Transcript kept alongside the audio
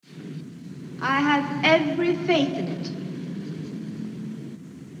I have every faith in it.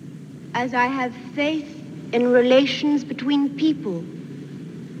 As I have faith in relations between people.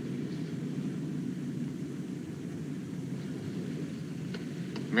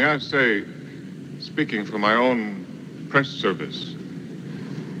 May I say, speaking for my own press service,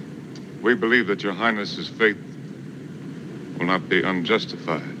 we believe that Your Highness's faith will not be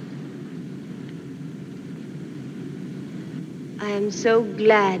unjustified. I am so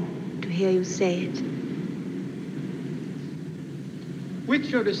glad to hear you say it.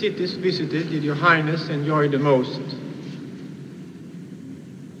 Which of the cities visited did Your Highness enjoy the most?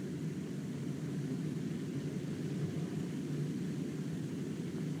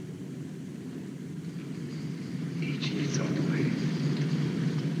 Each in its own way.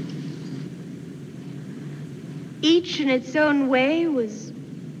 Each in its own way was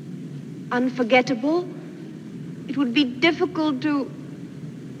unforgettable. It would be difficult to...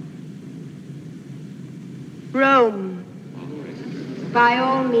 Rome. By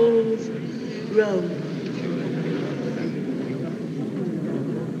all means, Rome.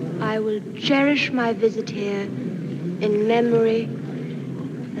 I will cherish my visit here in memory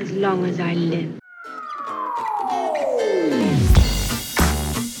as long as I live.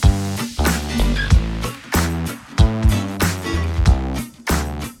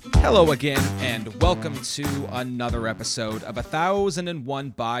 Hello again, and welcome to another episode of 1001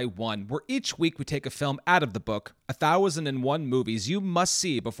 by 1, where each week we take a film out of the book, 1001 Movies You Must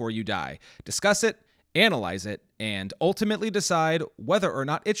See Before You Die, discuss it, analyze it, and ultimately decide whether or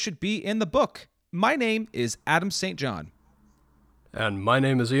not it should be in the book. My name is Adam St. John. And my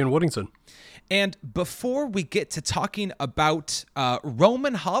name is Ian Woodington. And before we get to talking about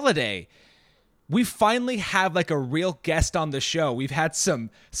Roman Holiday, we finally have like a real guest on the show. We've had some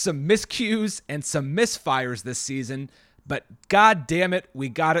miscues and some misfires this season, but god damn it, we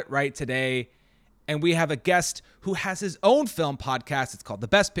got it right today. And we have a guest who has his own film podcast. It's called The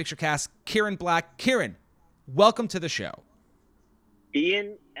Best Picture Cast, Kieran Black. Kieran, welcome to the show.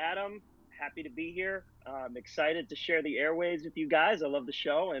 Ian, Adam, happy to be here. I'm excited to share the airwaves with you guys. I love the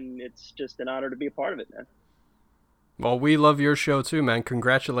show, and it's just an honor to be a part of it, man. Well, we love your show too, man.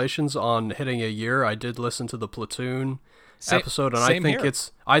 Congratulations on hitting a year. I did listen to the Platoon episode, and I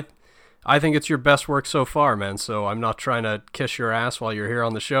think it's your best work so far, man. So I'm not trying to kiss your ass while you're here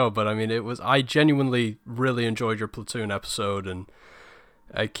on the show, but I mean, I genuinely really enjoyed your Platoon episode, and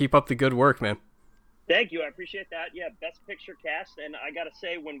keep up the good work, man. Thank you. I appreciate that. Yeah, Best Picture Cast. And I got to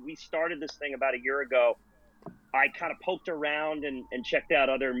say, when we started this thing about a year ago, I kind of poked around and checked out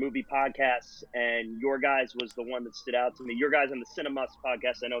other movie podcasts, and your guys was the one that stood out to me. Your guys on the Cinemus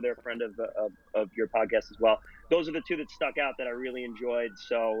podcast, I know they're a friend of your podcast as well. Those are the two that stuck out that I really enjoyed.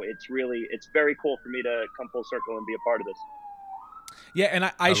 So it's very cool for me to come full circle and be a part of this. Yeah,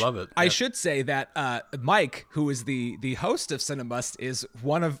 and I love it. I should say that Mike, who is the host of Cinemust, is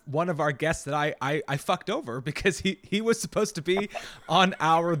one of our guests that I fucked over because he was supposed to be on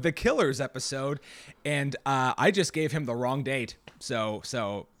our The Killers episode, and I just gave him the wrong date. So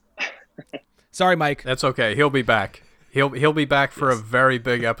sorry, Mike. That's okay. He'll be back. He'll be back for a very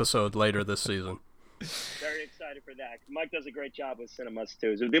big episode later this season. Very excited for that. Mike does a great job with Cinemus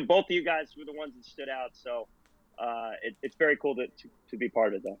too. So both of you guys were the ones that stood out. So. It's very cool to be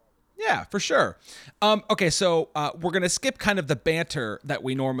part of that. Yeah, for sure. Okay, so we're going to skip kind of the banter that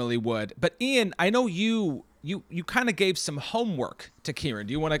we normally would. But Ian, I know you kind of gave some homework to Kieran.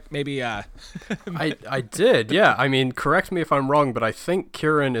 Do you want to maybe... I did, yeah. I mean, correct me if I'm wrong, but I think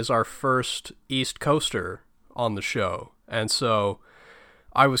Kieran is our first East Coaster on the show. And so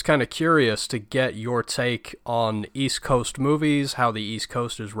I was kind of curious to get your take on East Coast movies, how the East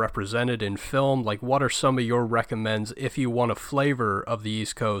Coast is represented in film. Like, what are some of your recommends if you want a flavor of the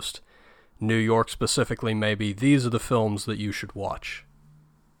East Coast, New York specifically maybe? These are the films that you should watch.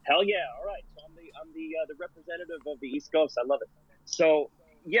 Hell yeah. All right. So I'm the representative of the East Coast. I love it. So,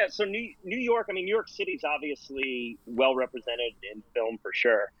 yeah, so New York, I mean, New York City's obviously well represented in film for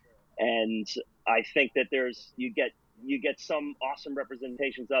sure. And I think that you get some awesome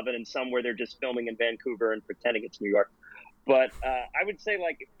representations of it and some where they're just filming in Vancouver and pretending it's New York. But I would say,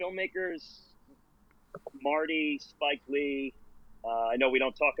 like, filmmakers, Marty, Spike Lee, I know we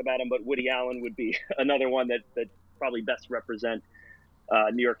don't talk about him, but Woody Allen would be another one that probably best represent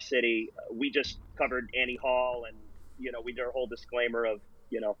New York City. We just covered Annie Hall, and, we did our whole disclaimer of,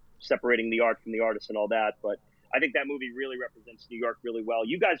 separating the art from the artist and all that. But I think that movie really represents New York really well.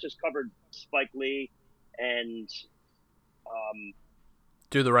 You guys just covered Spike Lee and...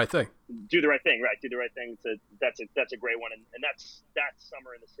 Do the Right Thing. Do the Right Thing, right? Do the Right Thing. That's a great one, and that's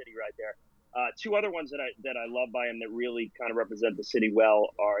Summer in the City right there. Two other ones that I love by him that really kind of represent the city well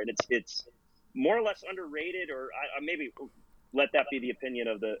are, and it's more or less underrated, or I maybe let that be the opinion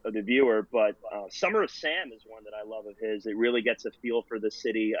of the viewer. But Summer of Sam is one that I love of his. It really gets a feel for the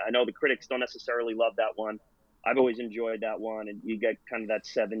city. I know the critics don't necessarily love that one. I've always enjoyed that one, and you get kind of that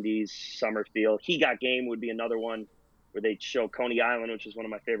 70s summer feel. He Got Game would be another one where they show Coney Island, which is one of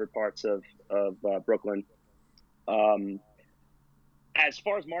my favorite parts of Brooklyn. As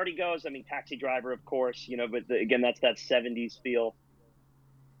far as Marty goes, I mean, Taxi Driver, of course, but again, that's that 70s feel.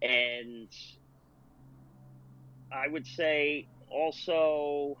 And I would say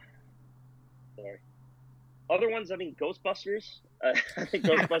also, sorry, other ones, I mean, Ghostbusters. I think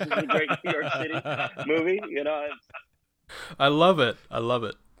Ghostbusters is a great New York City movie. I love it. I love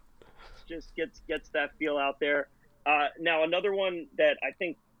it. Just gets that feel out there. Now, another one that I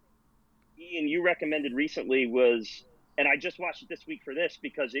think, Ian, you recommended recently was, and I just watched it this week for this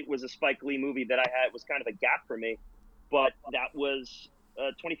because it was a Spike Lee movie that I had. It was kind of a gap for me, but that was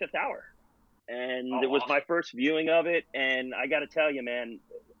 25th Hour. And it was my first viewing of it. And I got to tell you, man,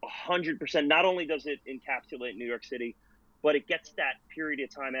 100%, not only does it encapsulate New York City, but it gets that period of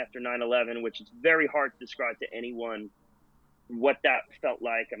time after 9/11, which is very hard to describe to anyone what that felt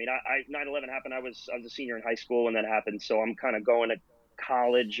like. I mean, 9/11 happened. I was a senior in high school when that happened. So I'm kind of going to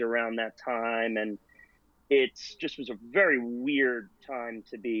college around that time. And it's just was a very weird time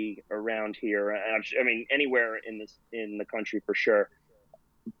to be around here. I mean, anywhere in the country for sure.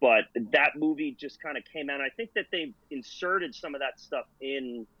 But that movie just kind of came out. I think that they inserted some of that stuff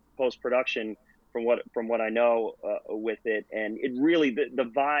in post-production from what I know with it. And it really,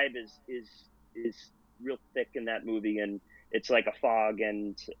 the vibe is real thick in that movie. And it's like a fog,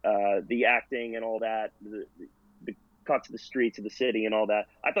 and the acting and all that, the cut to the streets of the city and all that.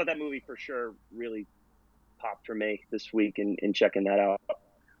 I thought that movie for sure really popped for me this week in checking that out.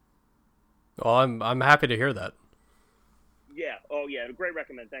 Well, I'm happy to hear that. Yeah. Oh, yeah. Great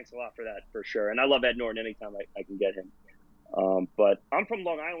recommend. Thanks a lot for that, for sure. And I love Ed Norton anytime I can get him. But I'm from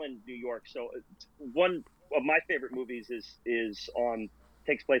Long Island, New York. So one of my favorite movies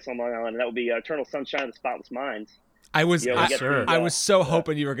takes place on Long Island. And that would be Eternal Sunshine of the Spotless Mind. I was so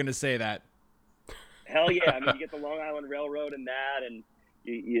hoping you were going to say that. Hell yeah. I mean, you get the Long Island Railroad in that, and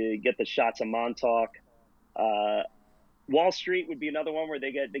you get the shots of Montauk. Wall Street would be another one where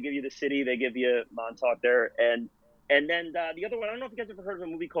they give you the city, they give you Montauk there. And then the other one, I don't know if you guys ever heard of a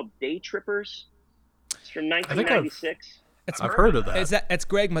movie called Day Trippers. It's from 1996. I've heard of that. It's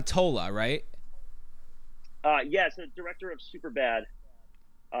Greg Mottola, right? Yeah, it's the director of Superbad.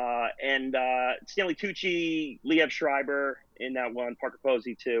 And Stanley Tucci, Liev Schreiber in that one, Parker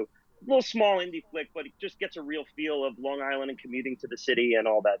Posey too. A little small indie flick, but it just gets a real feel of Long Island and commuting to the city and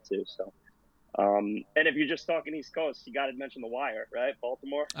all that too. So, and if you're just talking East Coast, you got to mention The Wire, right?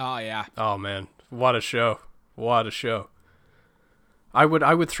 Baltimore. Oh yeah. Oh man, what a show! What a show! I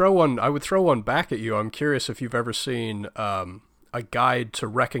would throw one back at you. I'm curious if you've ever seen a Guide to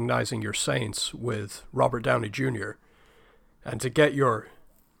Recognizing Your Saints with Robert Downey Jr. And to get your,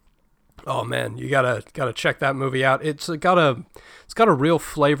 oh man, you gotta check that movie out. It's got a real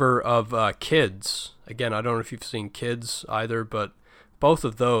flavor of Kids. Again, I don't know if you've seen Kids either, but both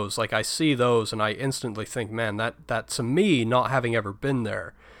of those, like I see those and I instantly think, man, that to me, not having ever been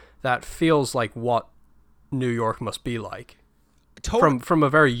there, that feels like what New York must be like. From a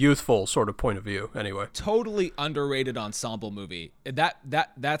very youthful sort of point of view, anyway. Totally underrated ensemble movie.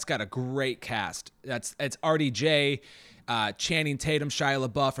 That's got a great cast. It's RDJ, Channing Tatum, Shia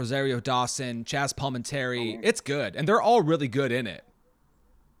LaBeouf, Rosario Dawson, Chaz Palminteri. It's good, and they're all really good in it.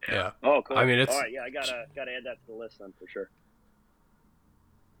 Yeah. Oh, cool. I mean, it's all right. Yeah, I gotta add that to the list then for sure.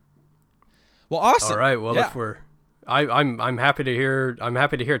 Well, awesome. All right. Well, yeah. if we're, I'm happy to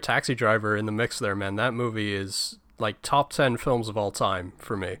hear Taxi Driver in the mix there, man. That movie is like top 10 films of all time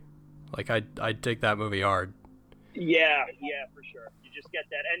for me. Like I dig that movie hard. Yeah, for sure. You just get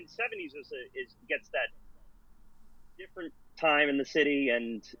that, and 70s gets that different time in the city,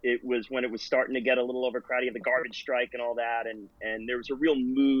 and it was when it was starting to get a little overcrowded, the garbage strike and all that, and there was a real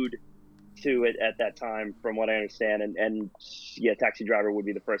mood to it at that time, from what I understand, and yeah, Taxi Driver would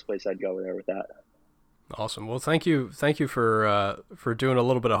be the first place I'd go there with that. Awesome. Well, thank you for doing a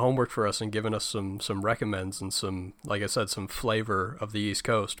little bit of homework for us and giving us some recommends and some, like I said, some flavor of the East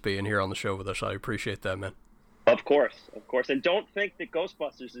Coast, being here on the show with us. I appreciate that, man. Of course, and don't think that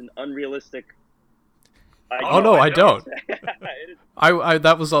Ghostbusters is an unrealistic. I don't.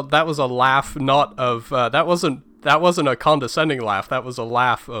 That was a laugh, not of that wasn't a condescending laugh. That was a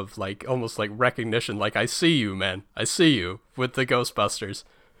laugh of like almost like recognition. Like, I see you, man. I see you with the Ghostbusters.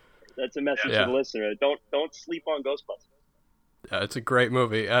 That's a message to the listener. Don't sleep on Ghostbusters. It's a great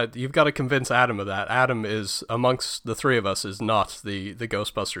movie. You've got to convince Adam of that. Adam is, amongst the three of us, is not the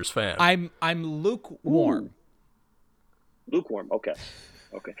Ghostbusters fan. I'm lukewarm. Ooh. Lukewarm. Okay.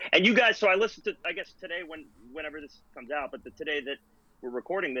 And you guys, so I listened to, I guess today, whenever this comes out, but today that we're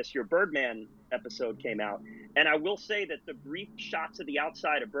recording this, your Birdman episode came out, and I will say that the brief shots of the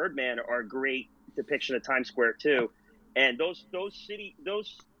outside of Birdman are a great depiction of Times Square too, and those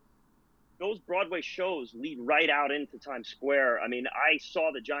Broadway shows lead right out into Times Square. I mean, I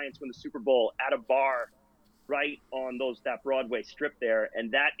saw the Giants win the Super Bowl at a bar right on that Broadway strip there, and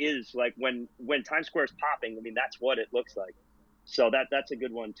that is like when Times Square is popping. I mean, that's what it looks like. So that's a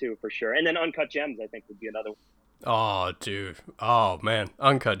good one too, for sure. And then Uncut Gems, I think, would be another one. Oh, dude. Oh, man.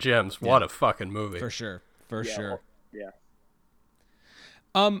 Uncut Gems. What a fucking movie. For sure. For sure. Yeah.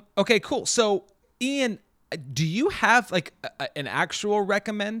 Okay, cool. So, Ian, do you have like an actual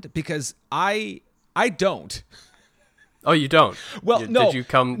recommend? Because I don't. Oh, you don't? Well, no. Did you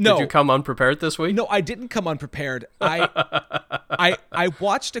come unprepared this week? No, I didn't come unprepared. I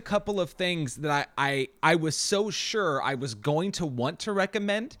watched a couple of things that I was so sure I was going to want to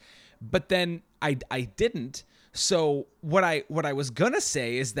recommend, but then I didn't. So what I was gonna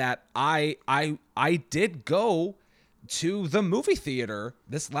say is that I did go to the movie theater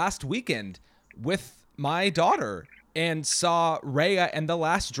this last weekend with my daughter and saw Raya and the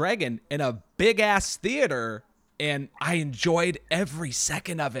Last Dragon in a big ass theater. And I enjoyed every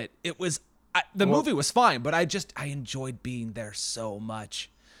second of it. It was the movie was fine, but I enjoyed being there so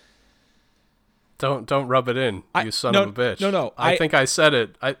much. Don't rub it in, you son of a bitch. No. I think I said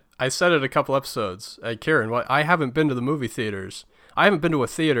it. I said it a couple episodes. Kieran, I haven't been to the movie theaters. I haven't been to a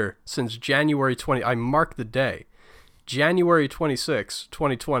theater since January 20. I marked the day, January 26,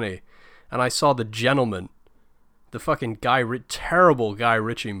 2020, and I saw The Gentleman. The fucking terrible Guy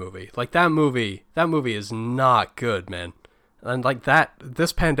Ritchie movie. Like, that movie is not good, man. And like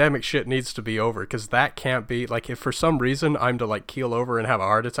this pandemic shit needs to be over, because that can't be, like, if for some reason I'm to like keel over and have a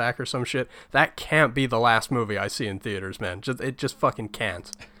heart attack or some shit, that can't be the last movie I see in theaters, man. It just fucking can't.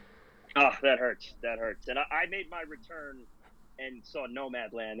 Oh, that hurts. And I made my return and saw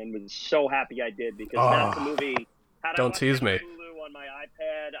Nomadland and was so happy I did, because that's a movie. Don't tease me. Hulu on my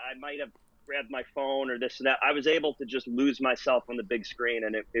iPad, I might have grabbed my phone or this and that. I was able to just lose myself on the big screen,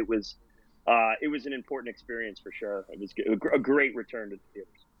 and it was an important experience for sure. It was a great return to the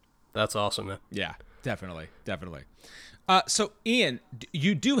theaters. That's awesome, man. Yeah, definitely. So Ian,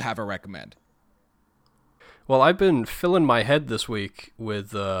 you do have a recommend. Well, I've been filling my head this week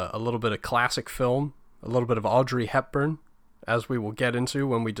with a little bit of classic film, a little bit of Audrey Hepburn, as we will get into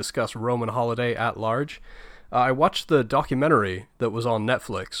when we discuss Roman Holiday at large. I watched the documentary that was on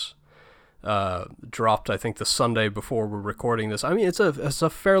Netflix. Dropped, I think, the Sunday before we're recording this. I mean, it's a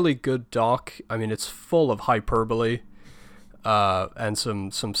fairly good doc. I mean, it's full of hyperbole, and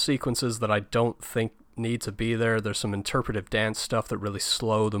some sequences that I don't think need to be there. There's some interpretive dance stuff that really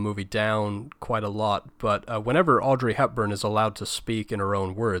slow the movie down quite a lot. But whenever Audrey Hepburn is allowed to speak in her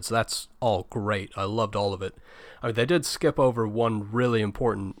own words, that's all great. I loved all of it. I mean, they did skip over one really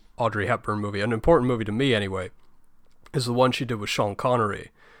important Audrey Hepburn movie, an important movie to me anyway, is the one she did with Sean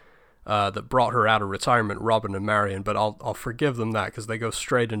Connery. That brought her out of retirement, Robin and Marion, but I'll forgive them that, because they go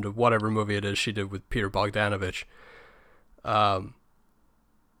straight into whatever movie it is she did with Peter Bogdanovich. But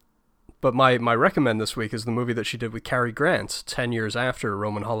my recommend this week is the movie that she did with Cary Grant 10 years after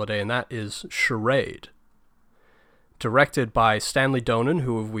Roman Holiday, and that is Charade. Directed by Stanley Donen,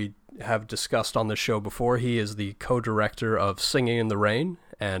 who we have discussed on this show before. He is the co-director of Singing in the Rain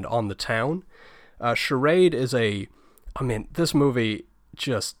and On the Town. Charade is this movie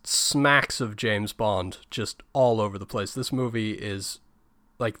just smacks of James Bond just all over the place. This movie is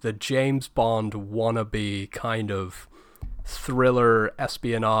like the James Bond wannabe kind of thriller,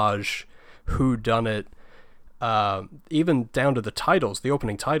 espionage, whodunit, even down to the titles, the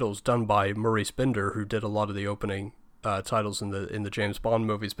opening titles done by Maurice Binder, who did a lot of the opening titles in the James Bond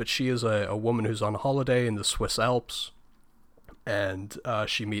movies. But she is a woman who's on holiday in the Swiss Alps, and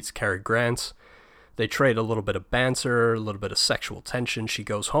she meets Cary Grant. They trade a little bit of banter, a little bit of sexual tension. She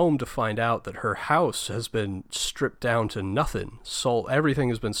goes home to find out that her house has been stripped down to nothing. Everything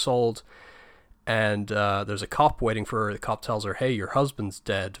has been sold, and there's a cop waiting for her. The cop tells her, hey, your husband's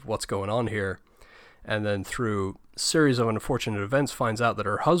dead. What's going on here? And then through a series of unfortunate events, finds out that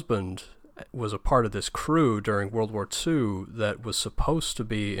her husband was a part of this crew during World War II that was supposed to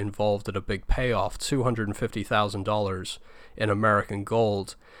be involved in a big payoff, $250,000 in American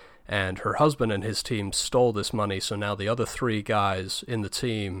gold. And her husband and his team stole this money, so now the other three guys in the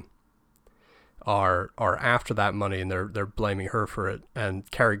team are after that money, and they're blaming her for it. And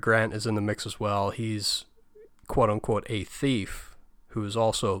Cary Grant is in the mix as well. He's quote unquote a thief who is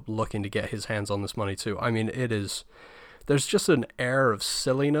also looking to get his hands on this money too. I mean, there's just an air of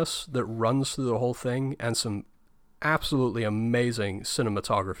silliness that runs through the whole thing, and some absolutely amazing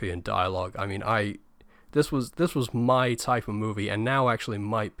cinematography and dialogue. I mean, this was my type of movie, and now actually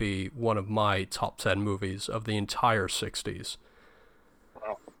might be one of my top 10 movies of the entire 60s.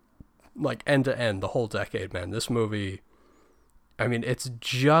 Wow. Like, end to end, the whole decade, man. This movie, I mean, it's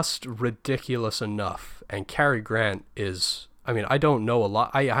just ridiculous enough. And Cary Grant is, I mean, I don't know a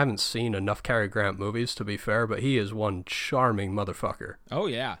lot. I haven't seen enough Cary Grant movies, to be fair, but he is one charming motherfucker. Oh,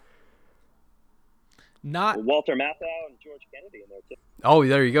 yeah. Not Walter Matthau and George Kennedy in there, too. Oh,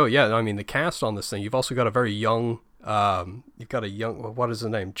 there you go. Yeah, I mean, the cast on this thing, you've also got a very young, what is his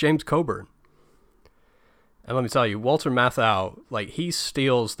name? James Coburn. And let me tell you, Walter Matthau, like, he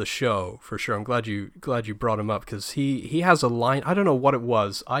steals the show for sure. I'm glad you brought him up, because he has a line. I don't know what it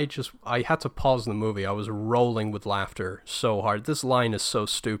was. I had to pause the movie. I was rolling with laughter so hard. This line is so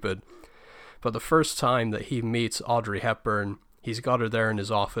stupid. But the first time that he meets Audrey Hepburn, he's got her there in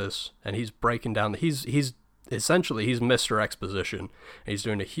his office, and he's breaking down. He's essentially Mr. Exposition. And he's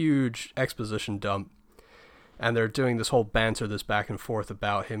doing a huge exposition dump. And they're doing this whole banter, this back and forth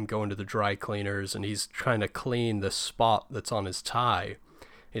about him going to the dry cleaners, and he's trying to clean the spot that's on his tie.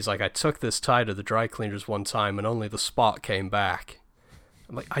 He's like, I took this tie to the dry cleaners one time, and only the spot came back.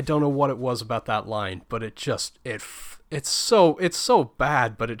 I'm like, I don't know what it was about that line, but it just, it's so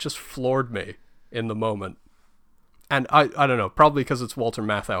bad, but it just floored me in the moment. And I don't know, probably because it's Walter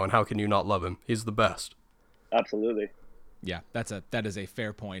Matthau, and how can you not love him? He's the best. Absolutely. Yeah, that is a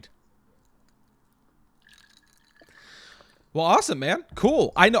fair point. Well, awesome, man.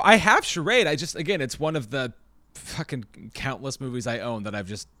 Cool. I know I have Charade. It's one of the fucking countless movies I own that I've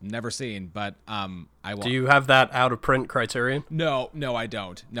just never seen, but I will. Do you have that out of print Criterion? No, I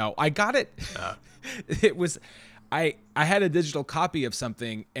don't. No, I got it. It was I had a digital copy of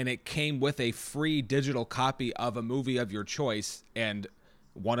something, and it came with a free digital copy of a movie of your choice, and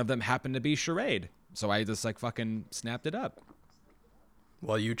one of them happened to be Charade. So I just fucking snapped it up.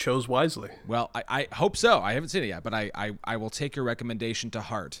 Well, you chose wisely. Well, I hope so. I haven't seen it yet, but I will take your recommendation to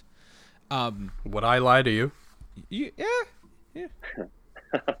heart. Would I lie to you? Yeah.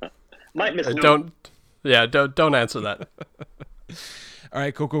 Might miss Don't answer that. All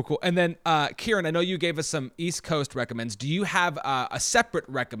right, cool. And then, Kieran, I know you gave us some East Coast recommends. Do you have a separate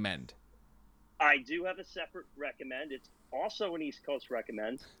recommend? I do have a separate recommend. It's also an East Coast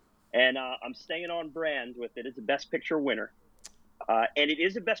recommend, and I'm staying on brand with it. It's a Best Picture winner. And it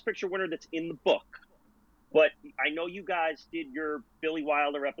is a Best Picture winner that's in the book. But I know you guys did your Billy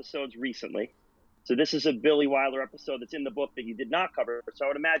Wilder episodes recently. So this is a Billy Wilder episode that's in the book that you did not cover. So I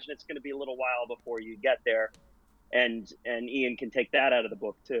would imagine it's going to be a little while before you get there. And Ian can take that out of the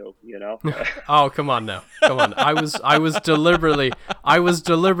book too, you know? Oh, come on now. Come on. I was deliberately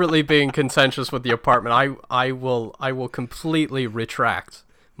being contentious with The Apartment. I will completely retract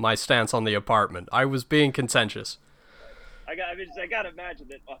my stance on The Apartment. I was being contentious. I got to imagine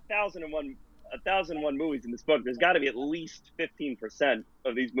that 1,001 movies in this book, there's got to be at least 15%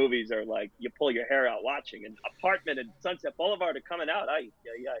 of these movies are like you pull your hair out watching. And Apartment and Sunset Boulevard are coming out.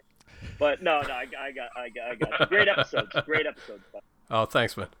 But no, I got great episodes. Oh,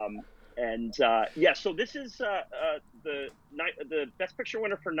 thanks, man. So this is the Best Picture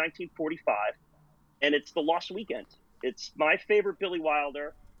winner for 1945, and it's The Lost Weekend. It's my favorite Billy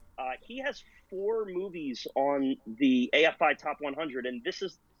Wilder. He has 4 movies on the AFI Top 100, and this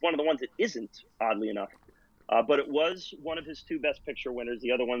is one of the ones that isn't, oddly enough. But it was one of his 2 Best Picture winners.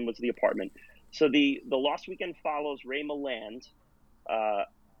 The other one was The Apartment. So the Lost Weekend follows Ray Milland,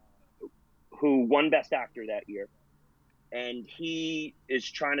 who won Best Actor that year. And he is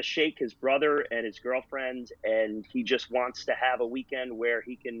trying to shake his brother and his girlfriend, and he just wants to have a weekend where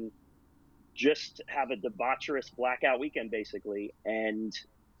he can just have a debaucherous blackout weekend, basically. And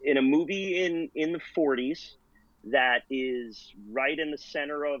in a movie in the 40s that is right in the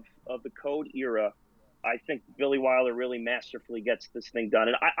center of the Code era, I think Billy Wilder really masterfully gets this thing done.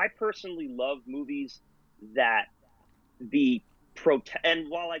 And I personally love movies that and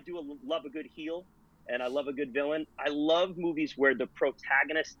while I do love a good heel and I love a good villain, I love movies where the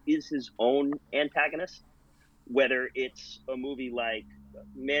protagonist is his own antagonist, whether it's a movie like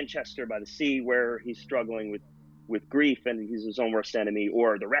Manchester by the Sea, where he's struggling with grief and he's his own worst enemy,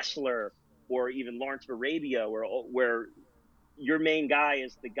 or The Wrestler, or even Lawrence of Arabia, where your main guy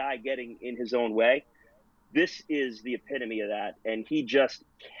is the guy getting in his own way. This is the epitome of that, and he just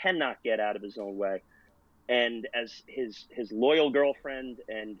cannot get out of his own way. And as his loyal girlfriend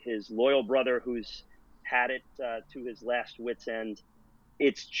and his loyal brother who's had it to his last wit's end,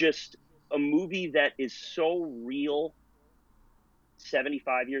 it's just a movie that is so real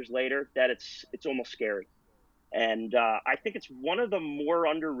 75 years later that it's almost scary. And I think it's one of the more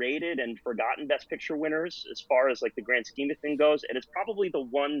underrated and forgotten Best Picture winners as far as like the grand scheme of thing goes. And it's probably the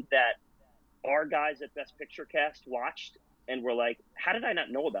one that our guys at Best Picture Cast watched and were like, how did I not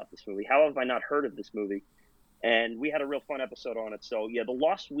know about this movie? How have I not heard of this movie? And we had a real fun episode on it. So yeah, The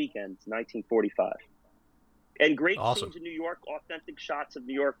Lost Weekend, 1945. And great scenes in New York, authentic shots of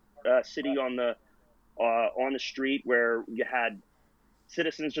New York City on the street where you had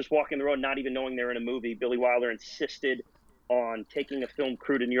citizens just walking the road, not even knowing they're in a movie. Billy Wilder insisted on taking a film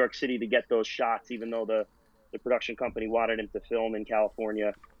crew to New York City to get those shots, even though the production company wanted him to film in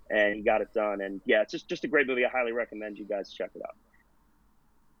California, and he got it done. And yeah, it's just a great movie. I highly recommend you guys check it out.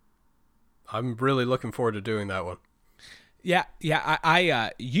 I'm really looking forward to doing that one. Yeah.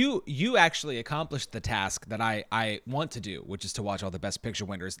 You actually accomplished the task that I want to do, which is to watch all the Best Picture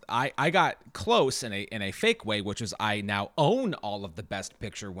winners. I got close in a fake way, which was I now own all of the Best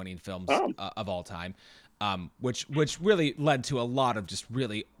Picture winning films of all time, which really led to a lot of just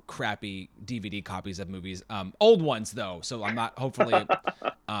really crappy DVD copies of movies, old ones though. So I'm not hopefully,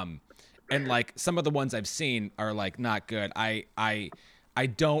 and like some of the ones I've seen are like not good. I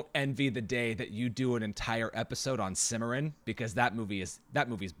don't envy the day that you do an entire episode on Cimarron, because that movie's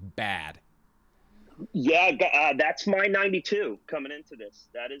bad. Yeah, that's my 92 coming into this.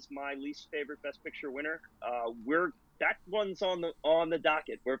 That is my least favorite Best Picture winner. That one's on the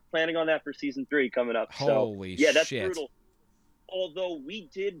docket. We're planning on that for season 3 coming up. Holy yeah, that's shit. brutal. Although we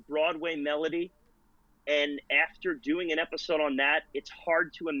did Broadway Melody, and after doing an episode on that, it's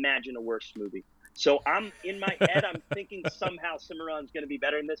hard to imagine a worse movie. So I'm in my head, I'm thinking somehow Cimarron's going to be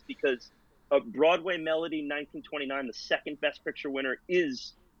better than this, because Broadway Melody 1929, the second Best Picture winner,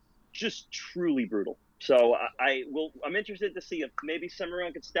 is just truly brutal. So I'm interested to see if maybe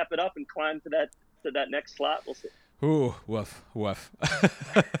Cimarron could step it up and climb to that next slot. We'll see. Ooh, woof.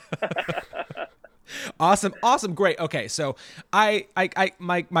 Awesome, great. Okay, so my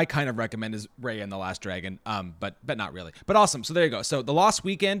kind of recommend is Raya and the Last Dragon, but not really. But awesome. So there you go. So The Lost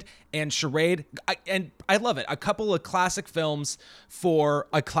Weekend and Charade, and I love it. A couple of classic films for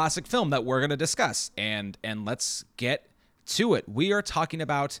a classic film that we're gonna discuss, and let's get to it. We are talking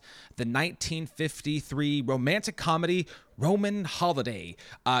about the 1953 romantic comedy Roman Holiday,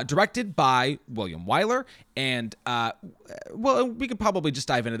 directed by William Wyler, and well, we could probably just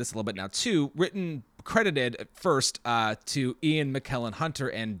dive into this a little bit now too. Credited first to Ian McKellen Hunter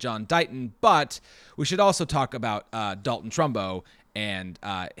and John Dighton, but we should also talk about Dalton Trumbo and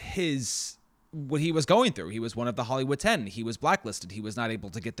what he was going through. He was one of the Hollywood 10. He was blacklisted. He was not able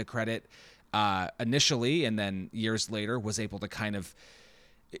to get the credit initially, and then years later was able to kind of,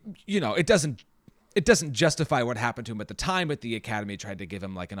 it doesn't justify what happened to him at the time, but the Academy tried to give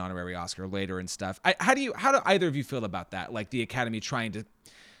him like an honorary Oscar later and stuff. How do either of you feel about that? Like the Academy trying to,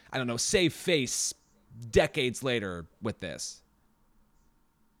 I don't know, save face decades later with this?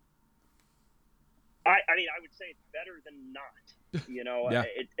 I mean, I would say it's better than not. Yeah.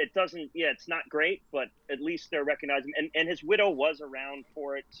 It doesn't. Yeah, it's not great, but at least they're recognizing. And his widow was around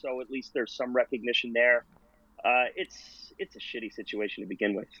for it, so at least there's some recognition there. It's a shitty situation to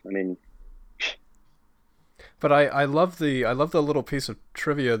begin with. I mean, but I love the little piece of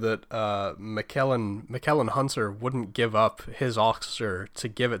trivia that McKellen Hunter wouldn't give up his Oscar to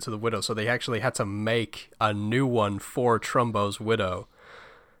give it to the widow, so they actually had to make a new one for Trumbo's widow.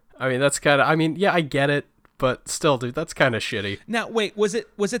 I mean, that's kind of. I mean, yeah, I get it. But still, dude, that's kind of shitty. Now, wait, was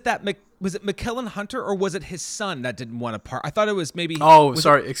it McKellen Hunter, or was it his son that didn't want to part? I thought it was maybe. Oh,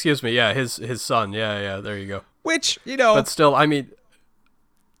 sorry, excuse me. Yeah, his son. Yeah, there you go. Which, But still, I mean,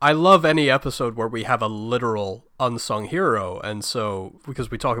 I love any episode where we have a literal unsung hero, and so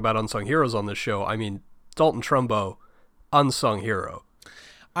because we talk about unsung heroes on this show, I mean, Dalton Trumbo, unsung hero.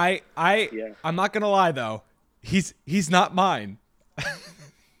 I'm not gonna lie though, he's not mine.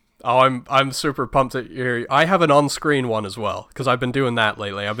 Oh, I'm super pumped to hear. I have an on-screen one as well, because I've been doing that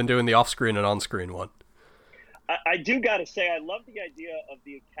lately. I've been doing the off-screen and on-screen one. I do got to say, I love the idea of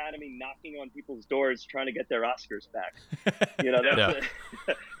the Academy knocking on people's doors trying to get their Oscars back. That's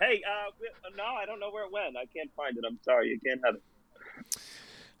hey, no, I don't know where it went. I can't find it. I'm sorry. You can't have it.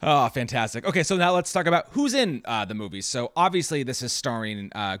 Oh, fantastic. Okay, so now let's talk about who's in the movie. So obviously this is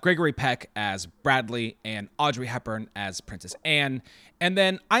starring Gregory Peck as Bradley and Audrey Hepburn as Princess Anne. And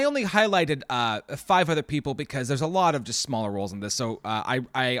then I only highlighted 5 other people because there's a lot of just smaller roles in this. So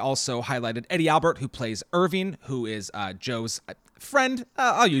I also highlighted Eddie Albert, who plays Irving, who is Joe's friend.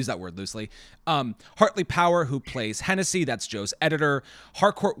 I'll use that word loosely. Hartley Power, who plays Hennessy. That's Joe's editor.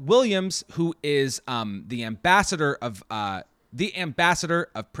 Harcourt Williams, who is the ambassador of the ambassador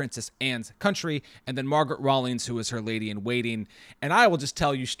of Princess Anne's country, and then Margaret Rawlings, who is her lady-in-waiting. And I will just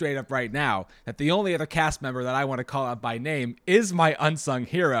tell you straight up right now that the only other cast member that I want to call out by name is my unsung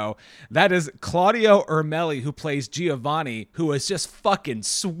hero. That is Claudio Ermelli, who plays Giovanni, who is just fucking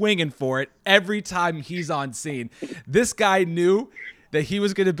swinging for it every time he's on scene. This guy knew that he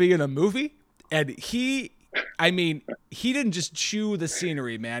was going to be in a movie, and he didn't just chew the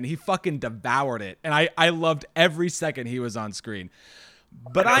scenery, man. He fucking devoured it. And I loved every second he was on screen.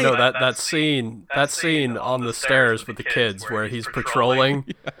 But I know that scene on the stairs with the kids where he's patrolling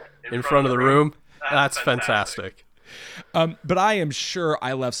in front of the room. That's fantastic. But I am sure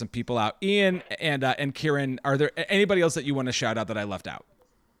I left some people out. Ian and Kieran, are there anybody else that you want to shout out that I left out?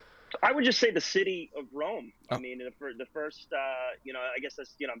 I would just say the city of Rome. I mean, the first, I guess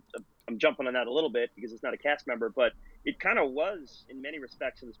that's, I'm jumping on that a little bit because it's not a cast member, but it kind of was in many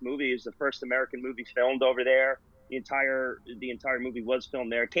respects in this movie. It was the first American movie filmed over there. The entire movie was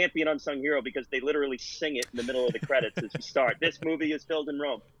filmed there. It can't be an unsung hero because they literally sing it in the middle of the credits as you start. This movie is filmed in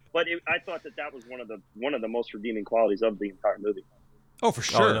Rome. But I thought that was one of the most redeeming qualities of the entire movie. Oh, for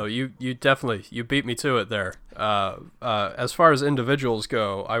sure. Oh, no, you definitely, you beat me to it there. As far as individuals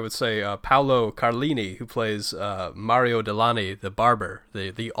go, I would say Paolo Carlini, who plays Mario Delani, the barber,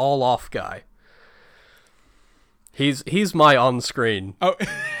 the all-off guy. He's my on-screen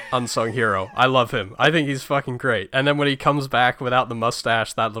unsung hero. I love him. I think he's fucking great. And then when he comes back without the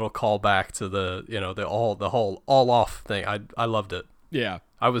mustache, that little callback to the whole all-off thing, I loved it. Yeah.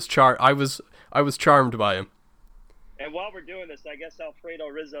 I was charmed by him. And while we're doing this, I guess Alfredo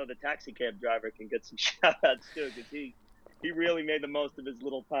Rizzo, the taxi cab driver, can get some shout-outs too, because he really made the most of his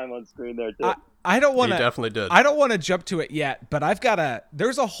little time on screen there too. I don't want to. He definitely did. I don't want to jump to it yet, but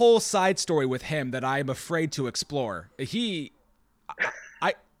there's a whole side story with him that I'm afraid to explore.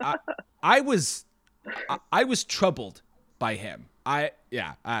 I was troubled by him.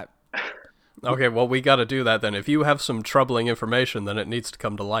 Okay, well, we got to do that then. If you have some troubling information, then it needs to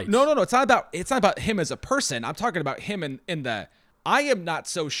come to light. No. It's not about him as a person. I'm talking about him in the. I am not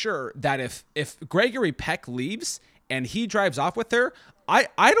so sure that if Gregory Peck leaves and he drives off with her, I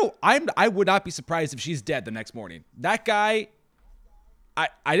would not be surprised if she's dead the next morning. That guy, I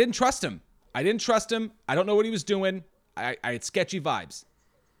didn't trust him. I don't know what he was doing. I had sketchy vibes.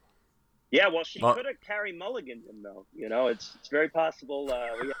 Yeah, well, she could have Carey Mulliganed him, though. It's very possible.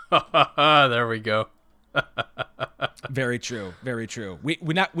 There we go. Very true. Very true.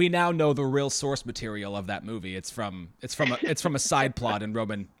 We now know the real source material of that movie. It's from a side plot in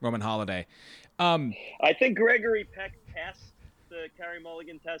Roman Holiday. I think Gregory Peck passed the Carey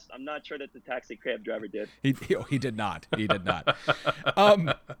Mulligan test. I'm not sure that the taxi cab driver did. He did not. He did not.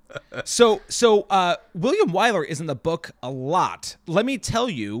 So William Wyler is in the book a lot. Let me tell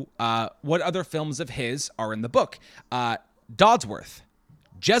you what other films of his are in the book. Dodsworth,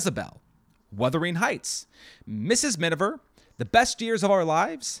 Jezebel, Wuthering Heights, Mrs. Miniver, The Best Years of Our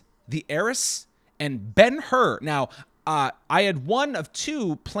Lives, The Heiress, and Ben-Hur. Now, I had one of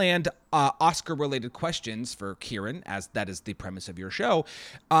two planned Oscar-related questions for Kieran, as that is the premise of your show.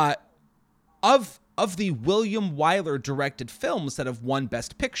 Of the William Wyler directed films that have won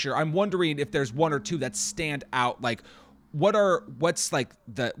Best Picture, I'm wondering if there's one or two that stand out. Like, what's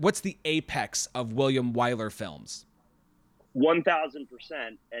the apex of William Wyler films?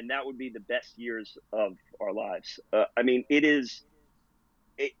 1,000%, and that would be The Best Years of Our Lives. It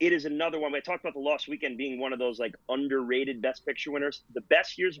is another one. I talked about The Lost Weekend being one of those like underrated Best Picture winners. The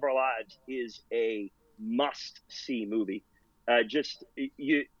Best Years of Our Lives is a must-see movie. I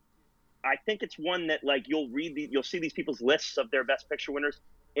think it's one that like you'll see these people's lists of their Best Picture winners,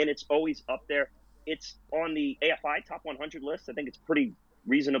 and it's always up there. It's on the AFI Top 100 list. I think it's pretty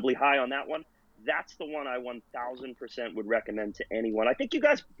reasonably high on that one. That's the one I 1,000% would recommend to anyone. I think you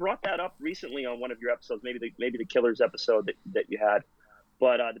guys brought that up recently on one of your episodes, maybe the Killers episode that you had.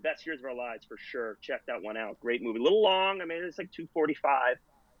 But The Best Years of Our Lives, for sure. Check that one out. Great movie. A little long. It's like 2:45.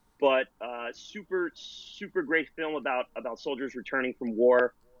 But super, super great film about soldiers returning from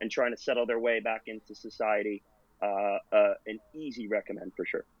war and trying to settle their way back into society. An easy recommend, for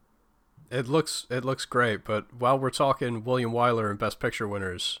sure. It looks great, but while we're talking William Wyler and Best Picture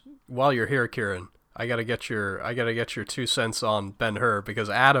winners, while you're here, Kieran, I gotta get your 2 cents on Ben-Hur, because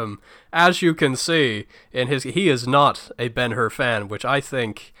Adam, as you can see he is not a Ben-Hur fan, which I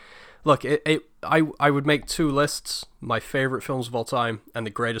think, look, I would make 2 lists: my favorite films of all time and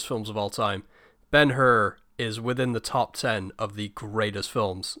the greatest films of all time. Ben-Hur is within the top 10 of the greatest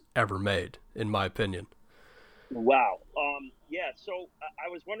films ever made, in my opinion. Wow. Yeah. So I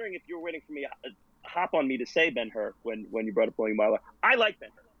was wondering if you were waiting for me to hop on me to say Ben-Hur when you brought up William Wyler. I like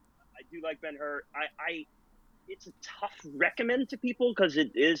Ben-Hur. I do like Ben-Hur. it's a tough recommend to people because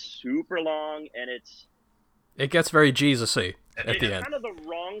it is super long and It gets very Jesus-y at it's the end. kind of the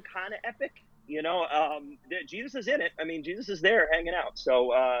wrong kind of epic. You know, Jesus is in it. I mean, Jesus is there hanging out.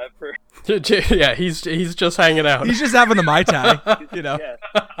 So Yeah, he's just hanging out. He's just having the Mai Tai, you know.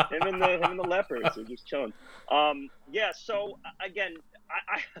 yeah, him and the lepers are just chilling. Yeah. So again,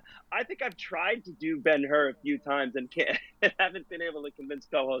 I think I've tried to do Ben-Hur a few times and haven't been able to convince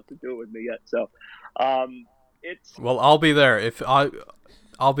co-host to do it with me yet. So, it's Well, I'll be there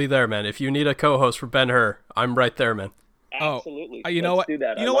I'll be there, man. If you need a co-host for Ben-Hur, I'm right there, man. absolutely. You know Let's what? do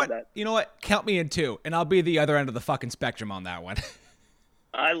that. You know I love what? that. You know what? Count me in too, and I'll be the other end of the fucking spectrum on that one.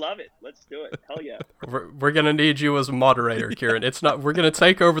 I love it. Let's do it. Hell yeah. We're gonna need you as a moderator, Kieran. It's not. We're gonna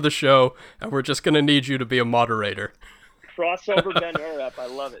take over the show, and we're just gonna need you to be a moderator. Crossover Ben-Hur up. I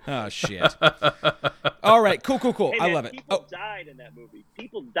love it. Oh shit! All right, cool. Hey, I man, love it. People died in that movie.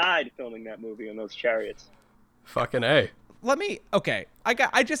 People died filming that movie in those chariots. Fucking A. Let me. Okay,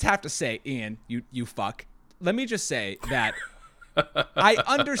 I just have to say, Ian, you fuck. Let me just say that I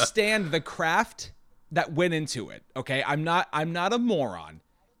understand the craft that went into it. Okay, I'm not a moron.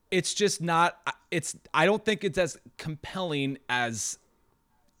 It's just not. I don't think it's as compelling as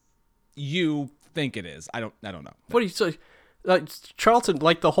you think it is. I don't know. What do you say? Like Charlton,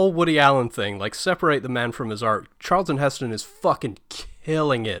 like the whole Woody Allen thing, like separate the man from his art. Charlton Heston is fucking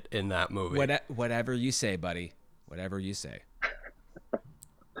killing it in that movie. Whatever you say, buddy. Whatever you say.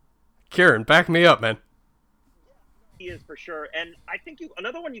 Kieran, back me up, man. He is for sure. And I think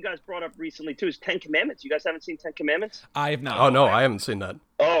another one you guys brought up recently too is Ten Commandments. You guys haven't seen Ten Commandments? I have not. Oh no, I haven't seen that.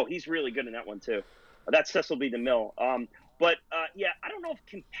 Oh, he's really good in that one too. That's Cecil B. DeMille. But yeah, I don't know if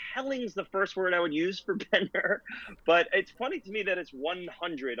compelling is the first word I would use for Ben-Hur, but it's funny to me that it's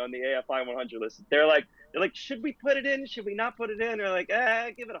 100 on the AFI 100 list. They're like, should we put it in? Should we not put it in? They're like,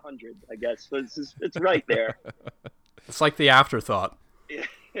 give it 100, I guess. So it's right there. It's like the afterthought.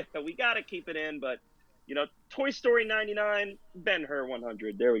 We got to keep it in, but you know, Toy Story 99, Ben-Hur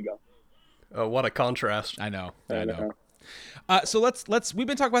 100. There we go. Oh, what a contrast. I know. So we've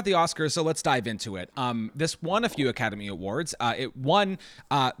been talking about the Oscars, so let's dive into it. This won a few Academy Awards. It won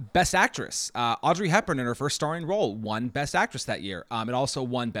Best Actress. Audrey Hepburn, in her first starring role, won Best Actress that year. It also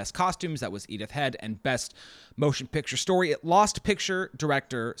won Best Costumes, that was Edith Head, and Best Motion Picture Story. It lost Picture,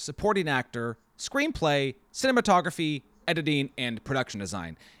 Director, Supporting Actor, Screenplay, Cinematography, Editing, and Production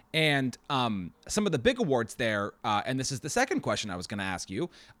Design. And some of the big awards there, and this is the second question I was going to ask you,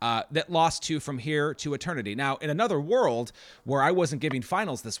 that lost to From Here to Eternity. Now, in another world where I wasn't giving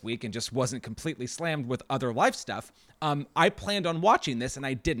finals this week and just wasn't completely slammed with other life stuff, I planned on watching this and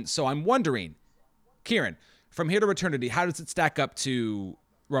I didn't. So I'm wondering, Kieran, From Here to Eternity, how does it stack up to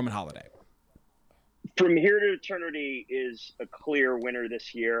Roman Holiday? From Here to Eternity is a clear winner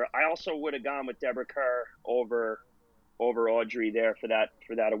this year. I also would have gone with Deborah Kerr over Audrey there for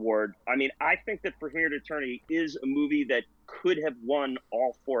that award. I mean, I think that From Here to Eternity is a movie that could have won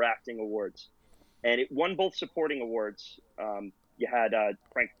all 4 acting awards, and it won both supporting awards. You had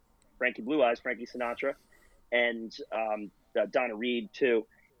Frankie Blue Eyes, Frankie Sinatra, and Donna Reed too.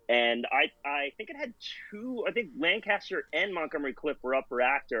 And I think it had 2. I think Lancaster and Montgomery Clift were up for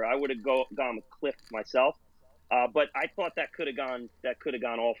actor. I would have gone with Clift myself, but I thought that could have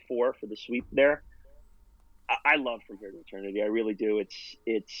gone all 4 for the sweep there. I love From Here to Eternity. I really do.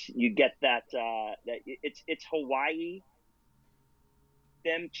 It's you get that it's Hawaii,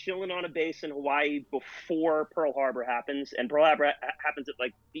 them chilling on a base in Hawaii before Pearl Harbor happens, and Pearl Harbor happens at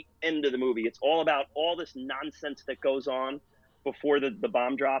like the end of the movie. It's all about all this nonsense that goes on before the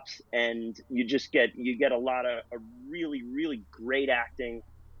bomb drops, and you get a lot of really, really great acting.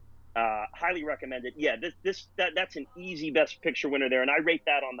 Highly recommended. Yeah, that's an easy Best Picture winner there, and I rate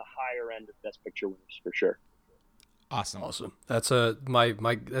that on the higher end of Best Picture winners for sure. Awesome. That's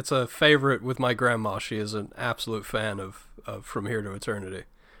a favorite with my grandma. She is an absolute fan of From Here to Eternity.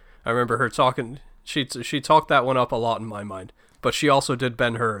 I remember her talking. She talked that one up a lot in my mind, but she also did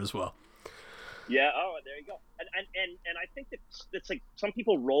Ben-Hur as well. Yeah. Oh, there you go. And I think that it's like some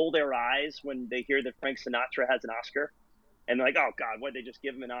people roll their eyes when they hear that Frank Sinatra has an Oscar, and they're like, oh God, why'd they just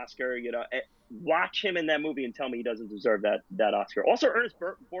give him an Oscar? You know, watch him in that movie and tell me he doesn't deserve that Oscar. Also, Ernest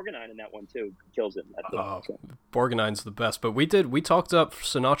Borgnine in that one too kills it. Borgnine's the best. But we talked up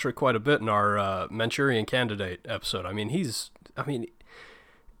Sinatra quite a bit in our Manchurian Candidate episode. I mean, he's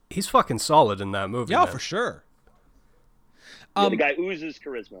fucking solid in that movie. Yeah, man. for sure. The guy oozes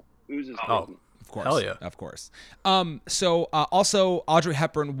charisma. Of course. Hell yeah. Of course. Also, Audrey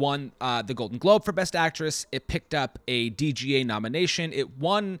Hepburn won the Golden Globe for Best Actress. It picked up a DGA nomination. It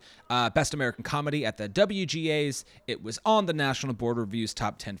won Best American Comedy at the WGAs. It was on the National Board of Review's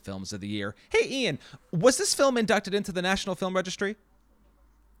Top 10 Films of the Year. Hey, Ian, was this film inducted into the National Film Registry?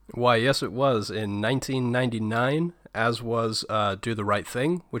 Why, yes, it was in 1999, as was Do the Right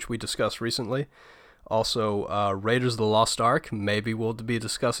Thing, which we discussed recently. Also, Raiders of the Lost Ark. Maybe we'll be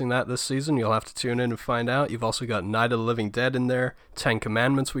discussing that this season. You'll have to tune in and find out. You've also got Night of the Living Dead in there, 10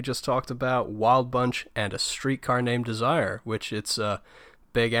 Commandments we just talked about, Wild Bunch, and A Streetcar Named Desire, which it's a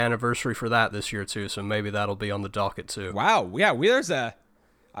big anniversary for that this year, too, so maybe that'll be on the docket, too. Wow. Yeah,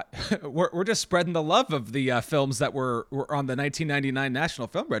 we're just spreading the love of the films that were on the 1999 National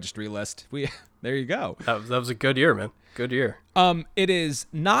Film Registry list. There you go. That was a good year, man. Good year. It is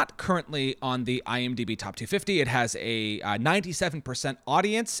not currently on the IMDb Top 250. It has a 97%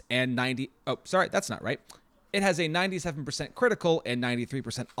 audience and that's not right. It has a 97% critical and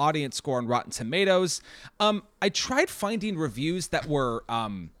 93% audience score on Rotten Tomatoes. I tried finding reviews that were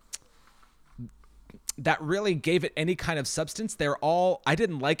that really gave it any kind of substance. I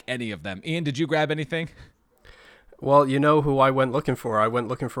didn't like any of them. Ian, did you grab anything? Well, you know who I went looking for? I went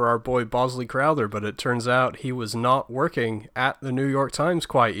looking for our boy Bosley Crowther, but it turns out he was not working at the New York Times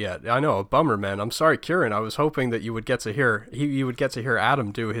quite yet. I know, a bummer, man. I'm sorry, Kieran. I was hoping that you would get to hear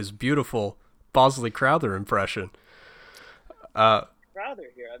Adam do his beautiful Bosley Crowther impression. Crowther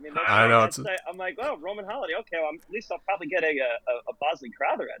here. I mean, I know. I'm like, oh, Roman Holiday. Okay, well, at least I'll probably get a Bosley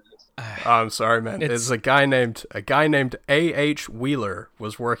Crowther out of this. I'm sorry, man. It's a guy named A.H. Wheeler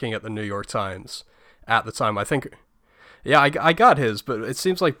was working at the New York Times at the time. I think. Yeah, I got his, but it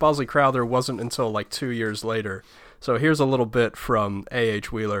seems like Bosley Crowther wasn't until like 2 years later. So here's a little bit from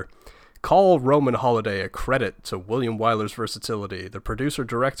A.H. Wheeler. Call Roman Holiday a credit to William Wyler's versatility. The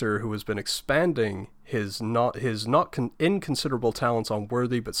producer-director who has been expanding his inconsiderable talents on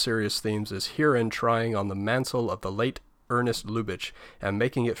worthy but serious themes is herein trying on the mantle of the late Ernest Lubitsch and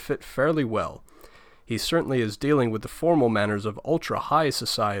making it fit fairly well. He certainly is dealing with the formal manners of ultra-high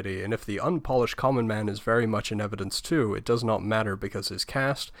society, and if the unpolished common man is very much in evidence too, it does not matter because his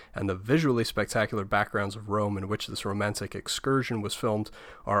cast and the visually spectacular backgrounds of Rome in which this romantic excursion was filmed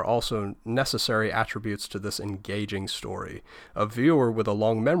are also necessary attributes to this engaging story. A viewer with a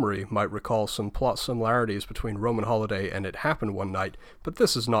long memory might recall some plot similarities between Roman Holiday and It Happened One Night, but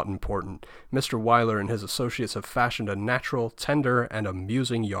this is not important. Mr. Wyler and his associates have fashioned a natural, tender, and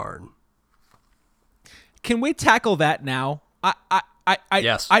amusing yarn. Can we tackle that now?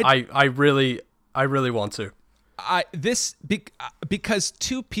 Yes, I really want to. Because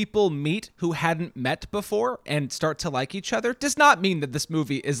two people meet who hadn't met before and start to like each other does not mean that this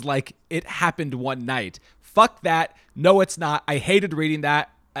movie is like It Happened One Night. Fuck that. No, it's not. I hated reading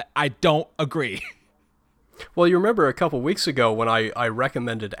that. I don't agree. Well, you remember a couple weeks ago when I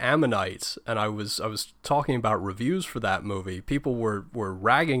recommended Ammonite and I was talking about reviews for that movie. People were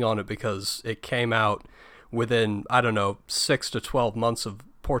ragging on it because it came out within, 6 to 12 months of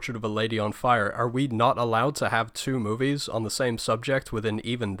Portrait of a Lady on Fire. Are we not allowed to have two movies on the same subject within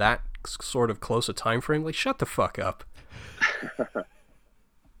even that sort of close a time frame? Like, shut the fuck up.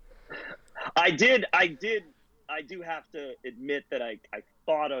 I do have to admit that I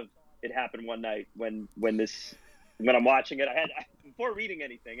thought of It Happened One Night when I'm watching it. Before reading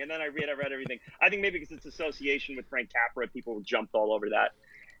anything, and then I read everything. I think maybe because it's association with Frank Capra, people jumped all over that.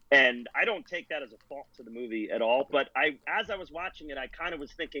 And I don't take that as a fault to the movie at all. But as I was watching it, I kind of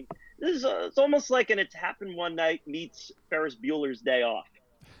was thinking, it's almost like an It Happened One Night meets Ferris Bueller's Day Off.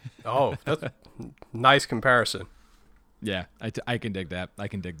 Oh, that's a nice comparison. Yeah, I can dig that.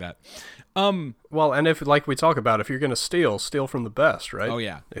 Well, and if, like we talk about, if you're going to steal from the best, right? Oh,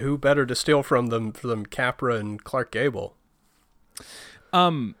 yeah. Who better to steal from them Capra and Clark Gable?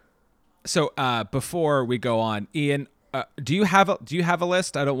 So before we go on, Ian, do you have a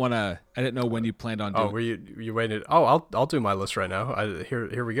list? I didn't know when you planned on doing. Oh, were you waiting? Oh, I'll do my list right now.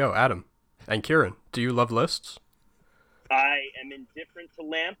 Here we go. Adam and Kieran, do you love lists? I am indifferent to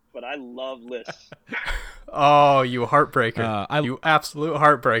Lamp, but I love lists. Oh, you heartbreaker. You absolute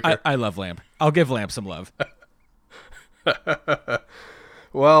heartbreaker. I love Lamp. I'll give Lamp some love.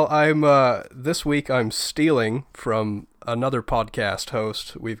 Well, this week I'm stealing from another podcast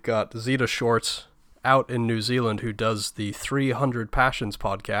host. We've got Zeta Shorts out in New Zealand who does the 300 Passions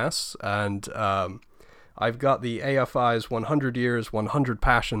podcasts, and I've got the AFI's 100 Years, 100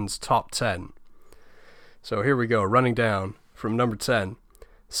 Passions Top 10. So here we go, running down from number 10.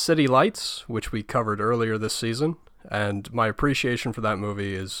 City Lights, which we covered earlier this season. And my appreciation for that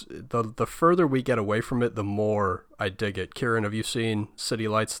movie is the further we get away from it, the more I dig it. Kieran, have you seen City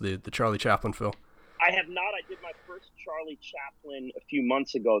Lights, the Charlie Chaplin film? I have not. I did my first Charlie Chaplin a few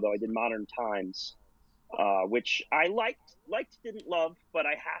months ago, though. I did Modern Times, which I liked, didn't love, but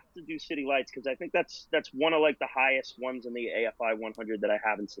I have to do City Lights because I think that's one of like the highest ones in the AFI 100 that I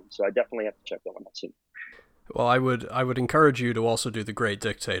haven't seen. So I definitely have to check that one out soon. Well, I would encourage you to also do The Great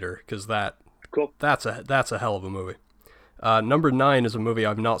Dictator, because Cool. that's a hell of a movie. Number 9 is a movie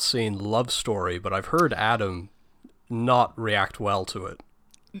I've not seen, Love Story, but I've heard Adam not react well to it.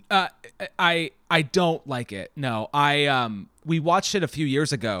 I don't like it. No, we watched it a few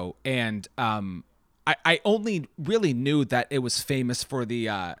years ago, and I only really knew that it was famous for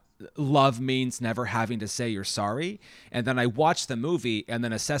the love means never having to say you're sorry, and then I watched the movie and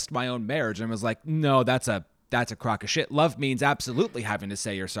then assessed my own marriage and was like, no, that's a crock of shit. Love means absolutely having to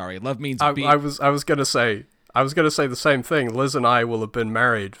say you're sorry. Love means I was gonna say the same thing. Liz and I will have been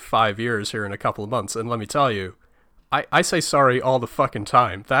married 5 years here in a couple of months, and let me tell you, I say sorry all the fucking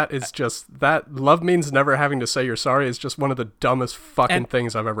time. That is just, that love means never having to say you're sorry is just one of the dumbest fucking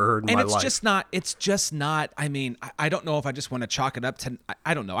things I've ever heard in my life. And it's just not, I mean, I don't know if I just want to chalk it up to,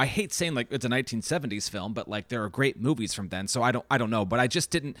 I don't know. I hate saying like it's a 1970s film, but like there are great movies from then. So I don't know, but I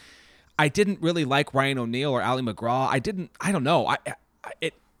didn't really like Ryan O'Neal or Ali MacGraw. I don't know.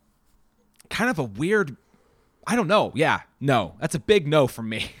 It kind of a weird, I don't know. Yeah, no, that's a big no from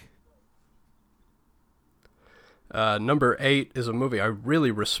me. Number 8 is a movie I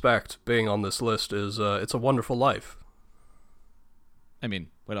really respect being on this list. Is It's a Wonderful Life. I mean,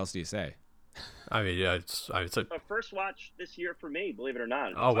 what else do you say? I mean, yeah, it's A first watch this year for me, believe it or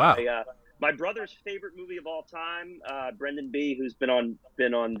not. Oh, wow. My brother's favorite movie of all time, Brendan B., who's been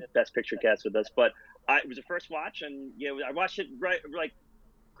on Best Picture cast with us. But it was a first watch, and yeah, I watched it right like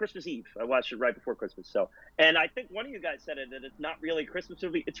Christmas Eve. I watched it right before Christmas. So, and I think one of you guys said it that it's not really a Christmas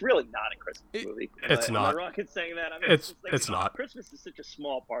movie. It's really not a Christmas movie. It's not. Am I wrong in saying that? I mean, it's not. Christmas is such a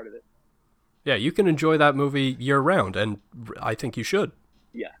small part of it. Yeah, you can enjoy that movie year round, and I think you should.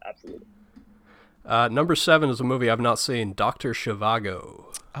 Yeah, absolutely. Number 7 is a movie I've not seen, Dr.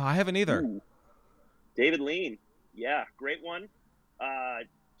 Zhivago. Oh, I haven't either. Ooh. David Lean. Yeah, great one.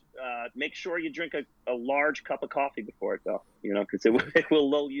 Make sure you drink a large cup of coffee before it, though, because it will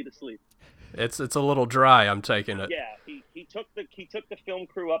lull you to sleep. It's a little dry, I'm taking it. Yeah, he took the film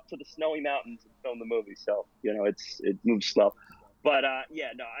crew up to the snowy mountains and filmed the movie, so it moves slow. But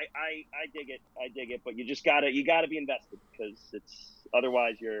yeah, no, I dig it. I dig it. But you just gotta be invested, because it's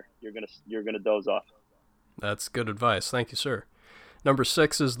otherwise you're gonna doze off. That's good advice. Thank you, sir. Number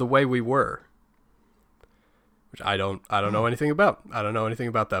 6 is The Way We Were, which I don't know anything about. I don't know anything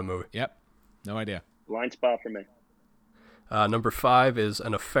about that movie. Yep, no idea. Blind spot for me. Number 5 is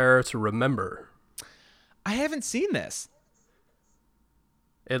An Affair to Remember. I haven't seen this.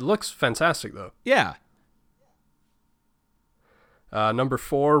 It looks fantastic, though. Yeah. Number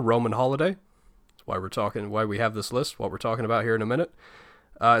 4, Roman Holiday. That's why we have this list, what we're talking about here in a minute.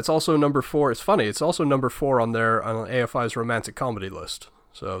 It's also number 4. It's funny, it's also number 4 on AFI's romantic comedy list.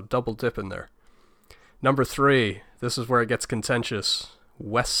 So double dip in there. Number 3, this is where it gets contentious.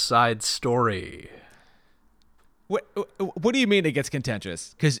 West Side Story. What do you mean it gets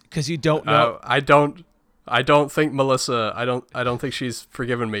contentious? Because you don't know. I don't think Melissa. I don't think she's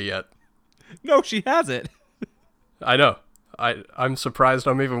forgiven me yet. No, she hasn't. I know. I'm surprised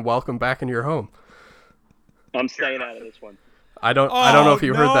I'm even welcome back in your home. I'm staying out of this one. I don't know if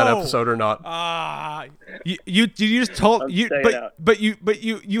you heard that episode or not. You just told you, but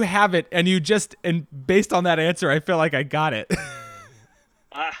you have it, and based on that answer, I feel like I got it.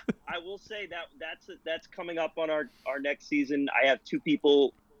 I will say that's coming up on our next season. I have 2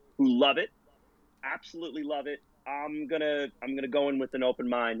 people who love it, absolutely love it. I'm gonna go in with an open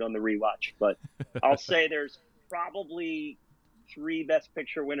mind on the rewatch, but I'll say there's probably 3 Best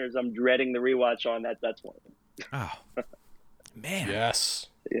Picture winners I'm dreading the rewatch on. That's one of them. Oh, man. Yes.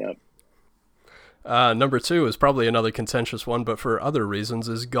 Yeah. Number 2 is probably another contentious one, but for other reasons,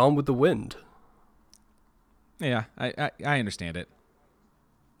 is Gone with the Wind. Yeah, I understand it.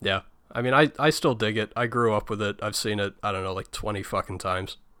 Yeah. I mean, I still dig it. I grew up with it. I've seen it, I don't know, like 20 fucking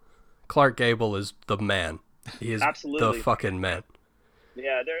times. Clark Gable is the man. He is Absolutely. the fucking man.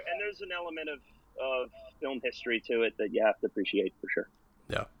 Yeah, there's an element of film history to it that you have to appreciate for sure.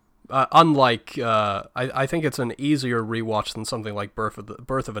 Yeah. Unlike, I think it's an easier rewatch than something like Birth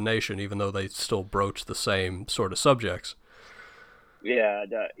of a Nation, even though they still broach the same sort of subjects. Yeah, I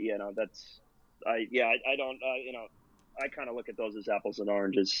don't, I kind of look at those as apples and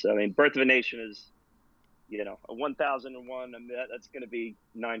oranges. I mean, Birth of a Nation is, a 1001. I mean, that's going to be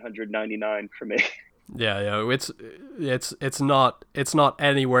 999 for me. Yeah, it's not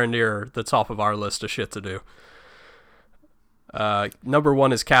anywhere near the top of our list of shit to do. Number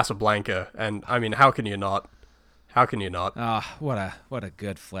 1 is Casablanca, and I mean, how can you not? How can you not? Ah, what a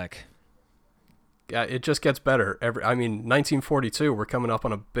good flick. Yeah, it just gets better. 1942. We're coming up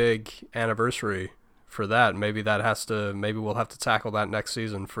on a big anniversary for that. Maybe we'll have to tackle that next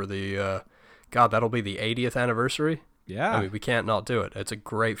season for the. God, that'll be the 80th anniversary. Yeah. I mean, we can't not do it. It's a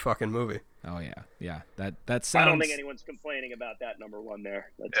great fucking movie. Oh yeah. That sounds. I don't think anyone's complaining about that number 1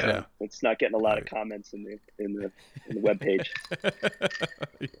 there. It's not getting a lot of comments in the webpage.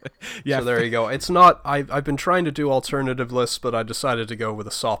 Yeah. So there you go. It's not. I've been trying to do alternative lists, but I decided to go with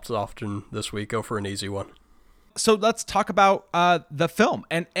a soft option this week. Go for an easy one. So let's talk about the film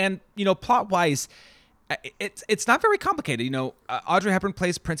and plot wise. It's not very complicated. Audrey Hepburn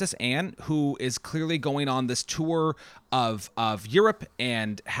plays Princess Anne, who is clearly going on this tour of Europe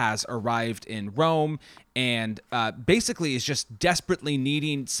and has arrived in Rome, and basically is just desperately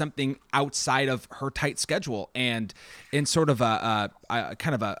needing something outside of her tight schedule. And in sort of a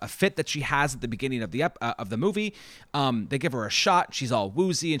kind of a fit that she has at the beginning of the movie, they give her a shot. She's all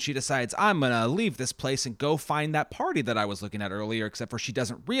woozy, and she decides, I'm gonna leave this place and go find that party that I was looking at earlier. Except for she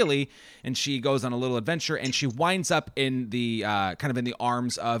doesn't really, and she goes on a little adventure, and she winds up in the kind of in the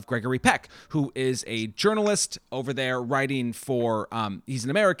arms of Gregory Peck, who is a journalist over there writing for. He's an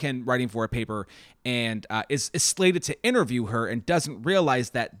American writing for a paper, and is slated to interview her, and doesn't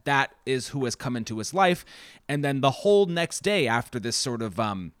realize that is who has come into his life. And then the whole next day after this sort of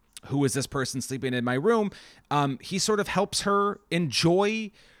who is this person sleeping in my room, he sort of helps her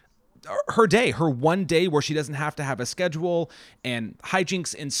enjoy her day, her one day where she doesn't have to have a schedule, and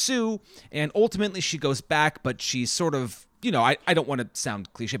hijinks ensue. And ultimately she goes back, but she's sort of, I don't want to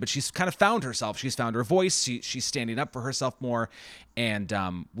sound cliche, but she's kind of found herself. She's found her voice. She's standing up for herself more. And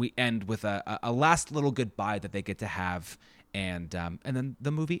we end with a last little goodbye that they get to have. And then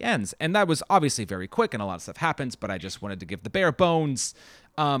the movie ends. And that was obviously very quick, and a lot of stuff happens, but I just wanted to give the bare bones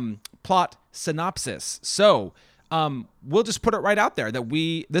plot synopsis. So we'll just put it right out there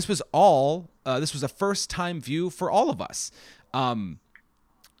that this was a first time view for all of us.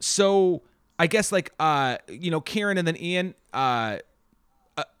 So I guess Kieran and then Ian,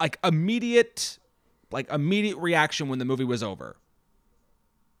 immediate reaction when the movie was over.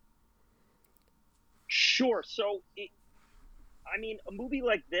 Sure. So, a movie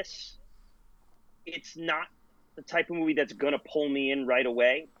like this, it's not the type of movie that's going to pull me in right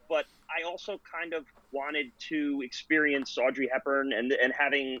away, but I also kind of wanted to experience Audrey Hepburn, and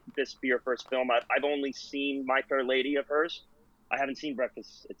having this be her first film. I've only seen My Fair Lady of hers. I haven't seen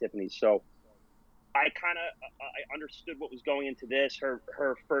Breakfast at Tiffany's. So I understood what was going into this, her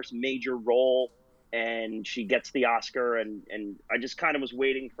first major role, and she gets the Oscar, and I just kind of was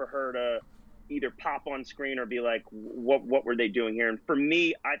waiting for her to either pop on screen or be like, what were they doing here? And for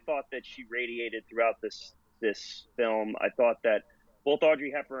me, I thought that she radiated throughout this film. I thought that both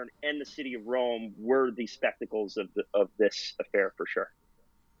Audrey Hepburn and the city of Rome were the spectacles of this affair for sure.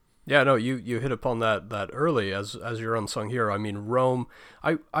 Yeah, no, you hit upon that early as your unsung hero. I mean, Rome,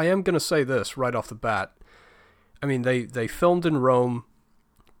 I am going to say this right off the bat. I mean, they filmed in Rome,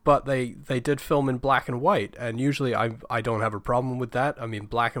 but they did film in black and white, and usually I don't have a problem with that. I mean,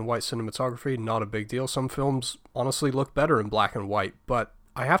 black and white cinematography, not a big deal. Some films honestly look better in black and white, but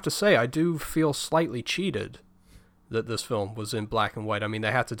I have to say I do feel slightly cheated that this film was in black and white. I mean,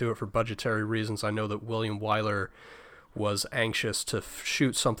 they had to do it for budgetary reasons. I know that William Wyler was anxious to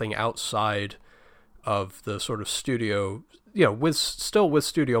shoot something outside of the sort of studio, with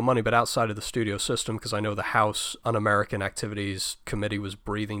studio money, but outside of the studio system, because I know the House Un-American Activities Committee was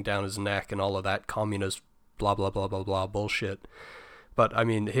breathing down his neck and all of that communist blah, blah, blah, blah, blah bullshit. But, I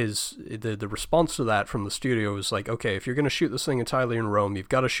mean, the response to that from the studio was like, okay, if you're going to shoot this thing entirely in Rome, you've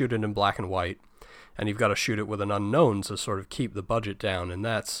got to shoot it in black and white, and you've got to shoot it with an unknown to sort of keep the budget down, and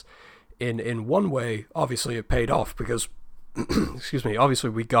that's... In one way, obviously it paid off because, excuse me, obviously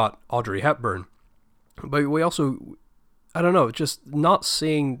we got Audrey Hepburn, but we also, I don't know, just not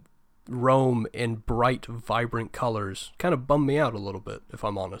seeing Rome in bright, vibrant colors kind of bummed me out a little bit, if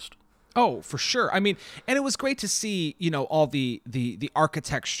I'm honest. Oh, for sure. I mean, and it was great to see, all the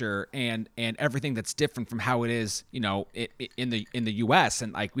architecture and everything that's different from how it is, in the U.S.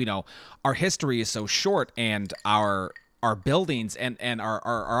 And our history is so short, and our buildings and our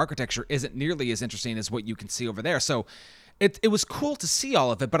architecture isn't nearly as interesting as what you can see over there. So it was cool to see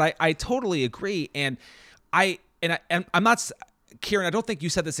all of it, but I totally agree. And I'm not, Kieran, I don't think you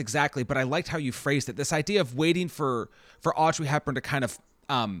said this exactly, but I liked how you phrased it. This idea of waiting for Audrey Hepburn to kind of,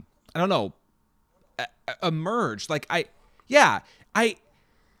 emerge. I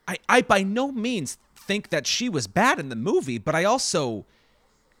by no means think that she was bad in the movie, but I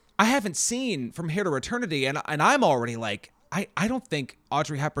haven't seen From Here to Eternity, and I'm already like, I don't think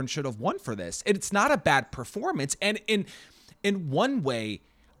Audrey Hepburn should have won for this. It's not a bad performance, and in one way,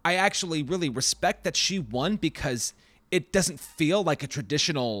 I actually really respect that she won because it doesn't feel like a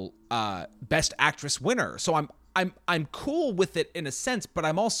traditional Best Actress winner. So I'm cool with it in a sense, but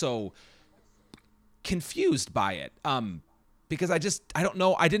I'm also confused by it. Because I don't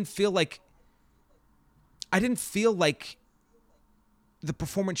know. I didn't feel like the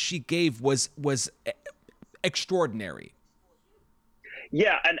performance she gave was extraordinary.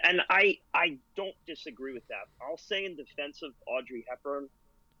 Yeah, and I don't disagree with that. I'll say in defense of Audrey Hepburn,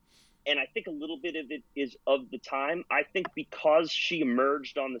 and I think a little bit of it is of the time. I think because she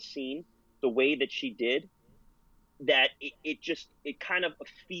emerged on the scene the way that she did, that it kind of a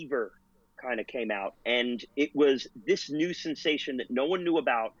fever kind of came out, and it was this new sensation that no one knew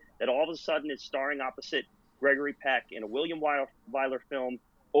about, that all of a sudden is starring opposite Gregory Peck in a William Wyler film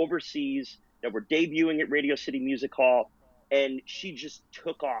overseas, that we're debuting at Radio City Music Hall, and she just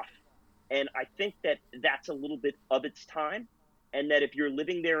took off. And I think that that's a little bit of its time, and that if you're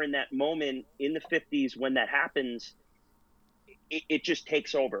living there in that moment in the 50s when that happens, it just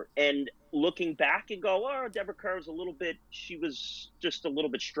takes over. And looking back and go, oh, Deborah Kerr was she was just a little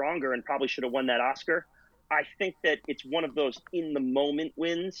bit stronger and probably should have won that Oscar. I think that it's one of those in the moment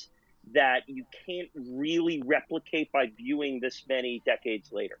wins that you can't really replicate by viewing this many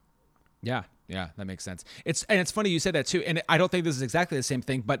decades later. Yeah, that makes sense. It's funny you said that too, and I don't think this is exactly the same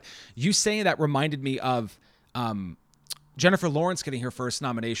thing, but you saying that reminded me of Jennifer Lawrence getting her first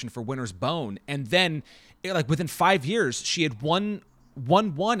nomination for Winter's Bone, and then like within 5 years she had won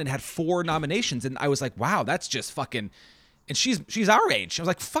and had 4 nominations, and I was like, wow, that's just fucking. And she's our age. I was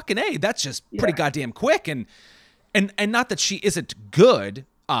like, fucking A, that's just pretty goddamn quick, and not that she isn't good,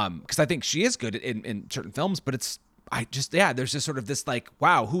 because I think she is good in certain films, but there's just sort of this like,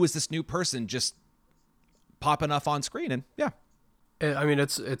 wow, who is this new person just popping up on screen? And yeah. I mean,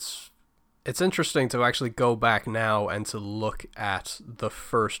 it's interesting to actually go back now and to look at the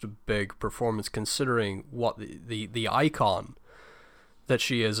first big performance, considering what the icon that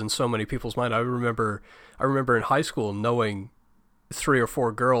she is in so many people's mind. I remember in high school knowing 3 or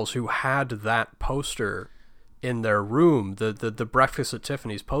 4 girls who had that poster in their room, the Breakfast at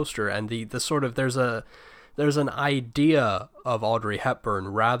Tiffany's poster, and the sort of there's an idea of Audrey Hepburn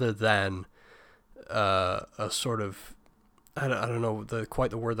rather than a sort of, I don't know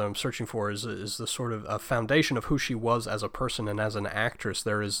quite the word that I'm searching for is the sort of a foundation of who she was as a person and as an actress.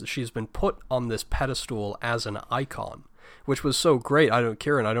 She's been put on this pedestal as an icon, which was so great.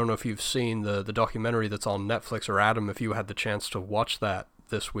 Kieran, I don't know if you've seen the documentary that's on Netflix, or Adam, if you had the chance to watch that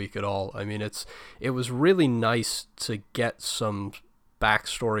this week at all. I mean, it was really nice to get some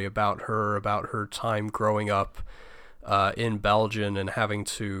backstory about her time growing up in Belgium and having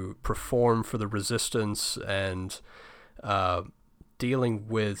to perform for the resistance, and dealing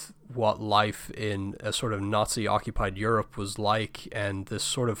with what life in a sort of Nazi-occupied Europe was like, and this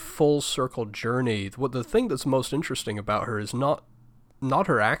sort of full circle journey. What the thing that's most interesting about her is not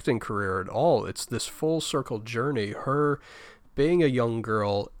her acting career at all. It's this full circle journey, her being a young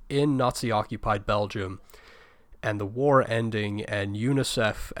girl in Nazi-occupied Belgium, and the war ending, and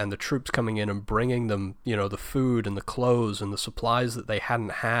UNICEF and the troops coming in and bringing them, the food and the clothes and the supplies that they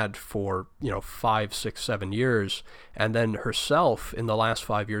hadn't had for, 5, 6, 7 years. And then herself in the last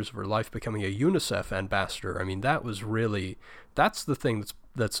 5 years of her life becoming a UNICEF ambassador. I mean, that's the thing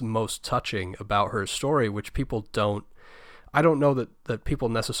that's most touching about her story, which I don't know that people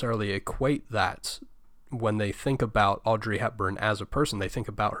necessarily equate that. When they think about Audrey Hepburn as a person, they think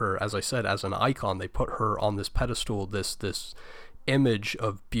about her, as I said, as an icon. They put her on this pedestal, this image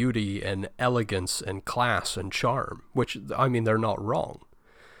of beauty and elegance and class and charm, which, I mean, they're not wrong.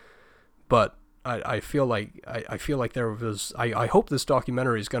 But I feel like there was. I hope this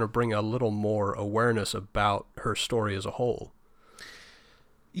documentary is going to bring a little more awareness about her story as a whole.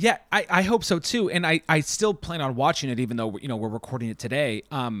 Yeah, I hope so too, and I still plan on watching it, even though we're recording it today.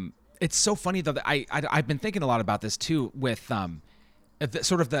 It's so funny though that I've been thinking a lot about this too, with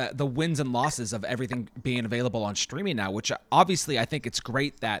the wins and losses of everything being available on streaming now. Which obviously I think it's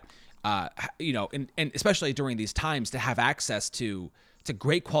great that and especially during these times, to have access to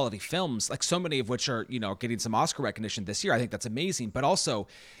great quality films, like so many of which are getting some Oscar recognition this year. I think that's amazing. But also,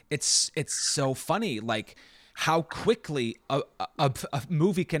 it's so funny like how quickly a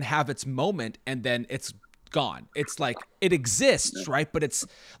movie can have its moment and then it's gone. It's like it exists, right? But it's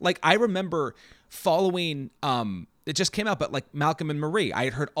like I remember following it just came out, but like Malcolm and Marie, I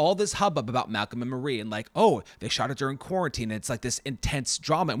had heard all this hubbub about Malcolm and Marie and like, oh, they shot it during quarantine and it's like this intense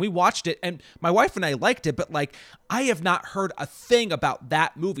drama. And we watched it and my wife and I liked it, but like I have not heard a thing about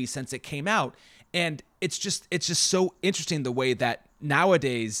that movie since it came out. And it's just so interesting the way that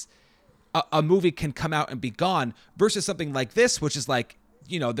nowadays a movie can come out and be gone versus something like this, which is like,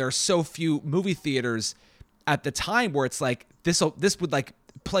 you know, there are so few movie theaters at the time where it's like this would like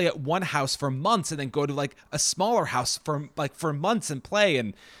play at one house for months and then go to like a smaller house for months and play.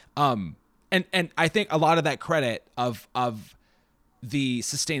 And I think a lot of that credit of the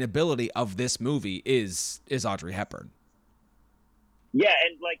sustainability of this movie is Audrey Hepburn. Yeah.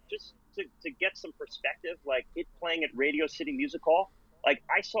 And like, just to get some perspective, like it playing at Radio City Music Hall, like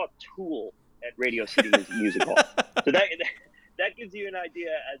I saw Tool at Radio City Music Hall. So that gives you an idea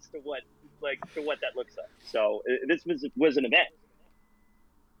as to what that looks like. So this was an event.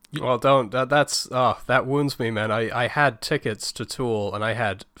 Well, that wounds me, man. I had tickets to Tool and I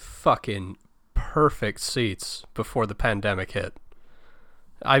had fucking perfect seats before the pandemic hit.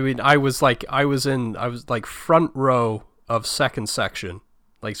 I mean, I was like front row of second section.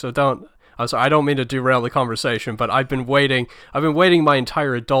 Like, so I don't mean to derail the conversation, but I've been waiting my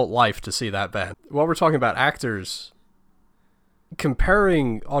entire adult life to see that band. While we're talking about actors,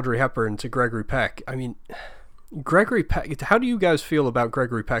 comparing Audrey Hepburn to Gregory Peck, I mean, Gregory Peck, how do you guys feel about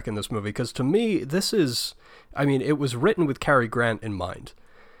Gregory Peck in this movie? Because to me, it was written with Cary Grant in mind.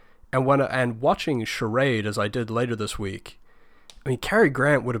 And watching Charade, as I did later this week, I mean, Cary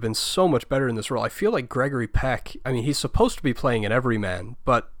Grant would have been so much better in this role. I feel like Gregory Peck, I mean, he's supposed to be playing an everyman,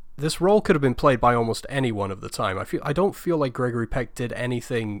 but this role could have been played by almost anyone of the time. I don't feel like Gregory Peck did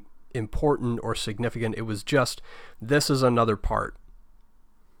anything important or significant. It was just, this is another part.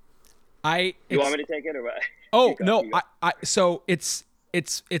 You want me to take it or what? Oh, no. So it's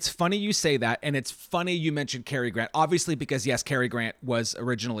funny you say that, and it's funny you mentioned Cary Grant, obviously because, yes, Cary Grant was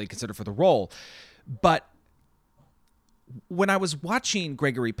originally considered for the role. But when I was watching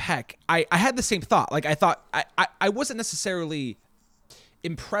Gregory Peck, I had the same thought. Like, I thought I wasn't necessarily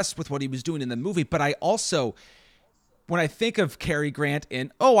impressed with what he was doing in the movie, but I also, when I think of Cary Grant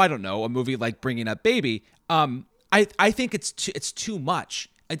in, I don't know, a movie like Bringing Up Baby, I think it's too much.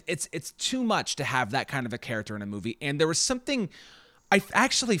 It's too much to have that kind of a character in a movie. And there was something, I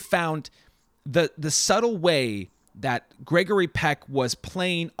actually found the subtle way that Gregory Peck was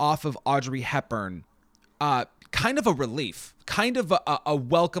playing off of Audrey Hepburn, kind of a relief, kind of a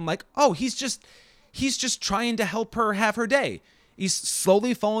welcome, like, oh, he's just trying to help her have her day. He's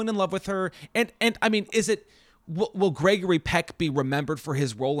slowly falling in love with her. And I mean, will Gregory Peck be remembered for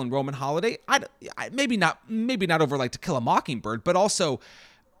his role in Roman Holiday? Maybe not over like To Kill a Mockingbird, but also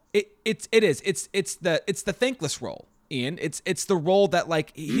it's the thankless role, Ian. It's the role that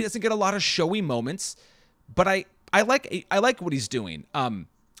like he doesn't get a lot of showy moments, but I like what he's doing. And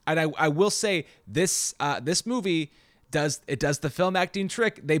I will say this movie does the film acting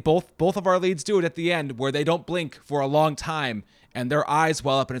trick. They both of our leads do it at the end where they don't blink for a long time and their eyes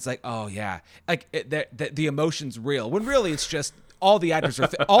well up and it's like, oh yeah, like the emotion's real, when really it's just all the actors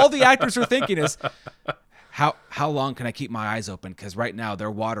are thinking is, how long can I keep my eyes open? Because right now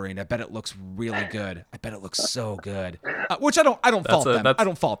they're watering. I bet it looks really good. I bet it looks so good. Which I don't fault them. I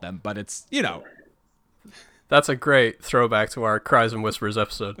don't fault them, but it's, you know. That's a great throwback to our Cries and Whispers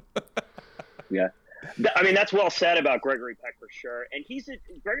episode. Yeah. I mean, that's well said about Gregory Peck for sure. And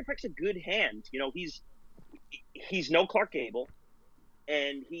Gregory Peck's a good hand. You know, he's no Clark Gable,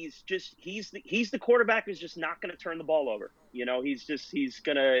 and he's the quarterback who's just not going to turn the ball over. You know, he's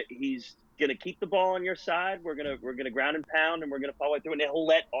gonna keep the ball on your side. We're gonna ground and pound, and we're gonna follow it through, and he'll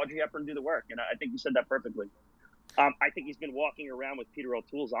let Audrey Hepburn do the work. And I think you said that perfectly. I think he's been walking around with Peter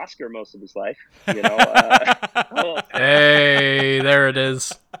O'Toole's Oscar most of his life. You know. Hey, there it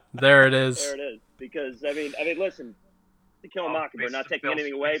is. There it is. Because I mean, listen, To Kill a Mockingbird, not taking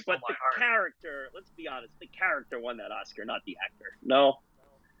anything away, but the character. Let's be honest, the character won that Oscar, not the actor. No.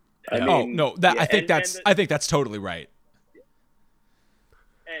 I think that's totally right.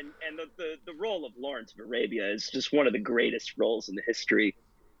 And the role of Lawrence of Arabia is just one of the greatest roles in the history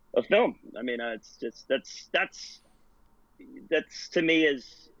of film. I mean, it's just that's to me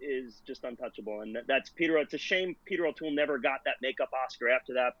is just untouchable, and that's Peter. It's a shame Peter O'Toole never got that makeup Oscar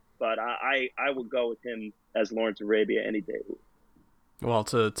after that, but I will go with him as Lawrence of Arabia any day. Well,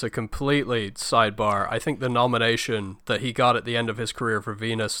 to completely sidebar, I think the nomination that he got at the end of his career for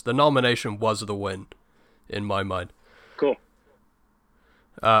Venus, the nomination was the win, in my mind. Cool.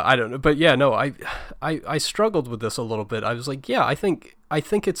 I don't know, but yeah, no, I struggled with this a little bit. I was like, yeah, I think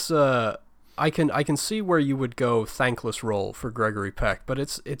it's I can see where you would go thankless role for Gregory Peck, but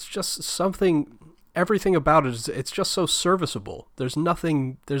it's just something everything about it is, it's just so serviceable. There's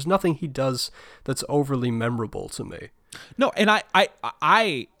nothing he does that's overly memorable to me. No, and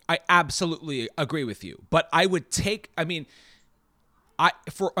I absolutely agree with you. But I would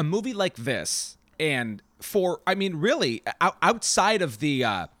for a movie like this, and really outside of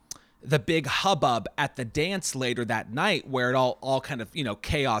the big hubbub at the dance later that night where it all kind of,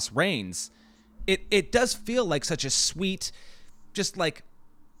 chaos reigns, it does feel like such a sweet, just like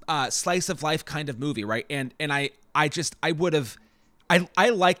slice of life kind of movie, right? And I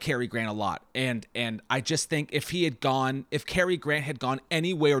like Cary Grant a lot, and I just think if Cary Grant had gone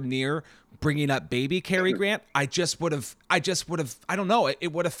anywhere near bringing up baby Cary Grant, I would have I don't know,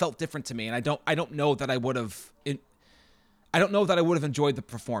 it would have felt different to me, and I don't know that I would have enjoyed the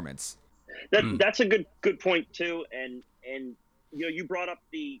performance. That's a good point too, and you brought up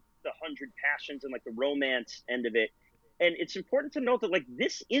the 100 Passions and like the romance end of it. And it's important to note that, like,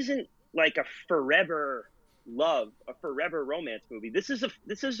 this isn't like a forever love, a forever romance movie. This is a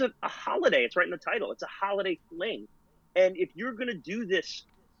holiday. It's right in the title. It's a holiday fling. And if you're going to do this,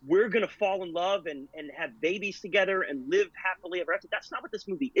 we're going to fall in love and have babies together and live happily ever after. That's not what this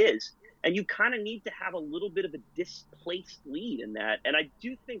movie is. And you kind of need to have a little bit of a displaced lead in that. And I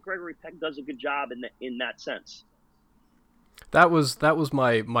do think Gregory Peck does a good job in that sense. That was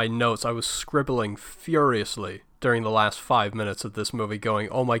my notes. I was scribbling furiously during the last 5 minutes of this movie, going,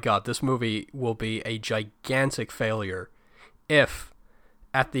 oh my god, this movie will be a gigantic failure if,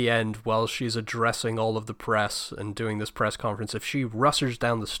 at the end, while she's addressing all of the press and doing this press conference, if she rushes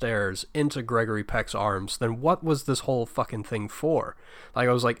down the stairs into Gregory Peck's arms, then what was this whole fucking thing for? I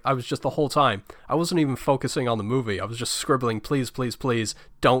was just the whole time, I wasn't even focusing on the movie. I was just scribbling, please, please, please,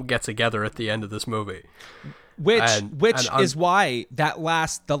 don't get together at the end of this movie. Which is why the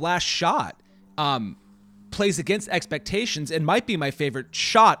last shot plays against expectations and might be my favorite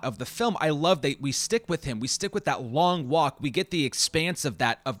shot of the film. I love that we stick with him. We stick with that long walk. We get the expanse of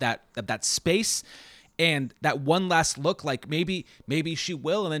that space, and that one last look, like maybe she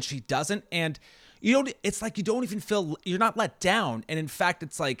will, and then she doesn't. And it's like you don't even feel, you're not let down. And in fact,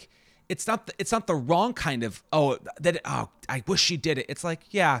 it's like it's not the wrong kind of I wish she did it. It's like,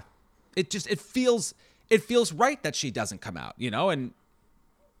 yeah, it feels right that she doesn't come out, and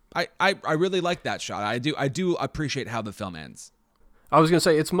I really like that shot. I do appreciate how the film ends. I was going to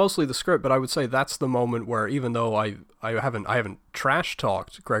say it's mostly the script, but I would say that's the moment where, even though I haven't trash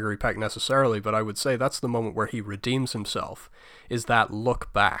talked Gregory Peck necessarily, but I would say that's the moment where he redeems himself, is that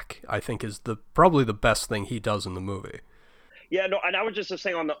look back. I think is probably the best thing he does in the movie. Yeah, no, and I was just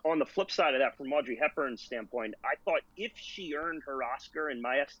saying on the flip side of that, from Audrey Hepburn's standpoint, I thought if she earned her Oscar, in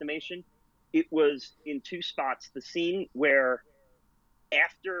my estimation, it was in two spots. The scene where,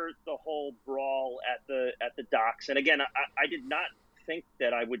 after the whole brawl at the docks, and again, I did not think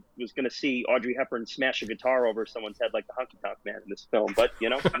that I was going to see Audrey Hepburn smash a guitar over someone's head like the Honky Tonk Man in this film, but you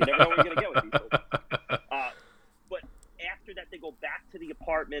never know what you're going to get with these folks. But after that, they go back to the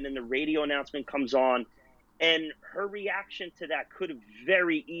apartment, and the radio announcement comes on, and her reaction to that could have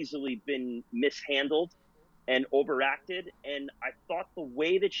very easily been mishandled and overacted. And I thought the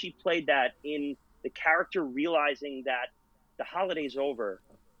way that she played that, in the character realizing that the holiday's over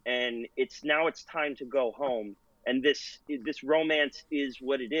and it's time to go home, and this romance is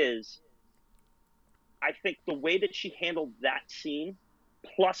what it is. I think the way that she handled that scene,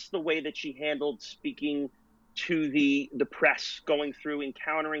 plus the way that she handled speaking to the press, going through,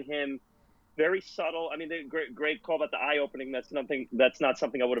 encountering him, very subtle. I mean, the great call about the eye opening. That's not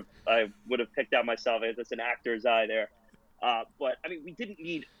something I would have picked out myself. It's an actor's eye there. But I mean, we didn't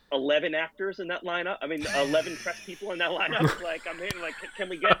need 11 actors in that lineup. I mean, 11 press people in that lineup. Like, I'm here, like, can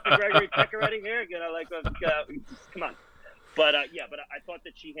we get the Gregory Peck already here? Come on. But but I thought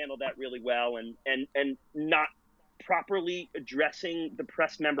that she handled that really well, and not properly addressing the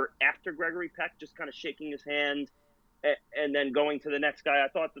press member after Gregory Peck, just kind of shaking his hand and then going to the next guy. I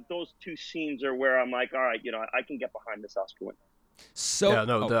thought that those two scenes are where I'm like, all right, I can get behind this Oscar win. So yeah,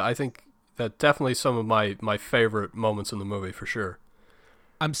 no, I think that definitely some of my favorite moments in the movie, for sure.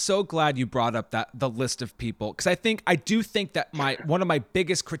 I'm so glad you brought up the list of people, because I do think that one of my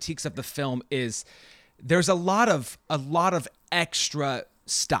biggest critiques of the film is there's a lot of extra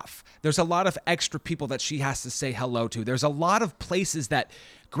stuff. There's a lot of extra people that she has to say hello to. There's a lot of places that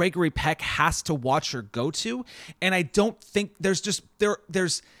Gregory Peck has to watch her go to, and I don't think there's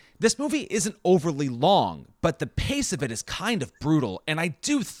this movie isn't overly long, but the pace of it is kind of brutal, and I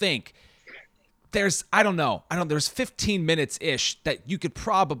do think there's 15 minutes ish that you could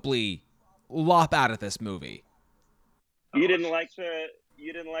probably lop out of this movie. You didn't like the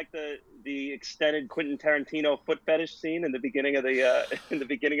You didn't like the extended Quentin Tarantino foot fetish scene in the beginning of the in the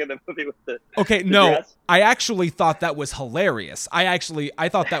beginning of the movie with the Okay, the no, dress? I actually thought that was hilarious. I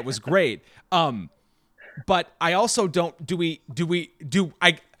thought that was great. But I also don't.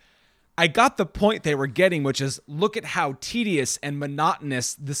 I got the point they were getting, which is look at how tedious and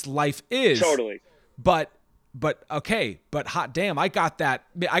monotonous this life is. Totally. But okay, but hot damn, I got that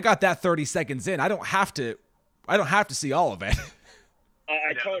 30 seconds in. I don't have to see all of it.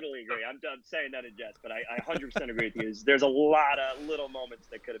 I totally agree. I'm saying that in jest, but I 100% agree with you. There's a lot of little moments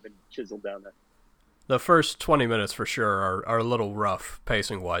that could have been chiseled down there. The first 20 minutes for sure are a little rough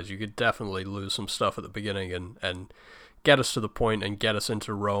pacing wise. You could definitely lose some stuff at the beginning and get us to the point and get us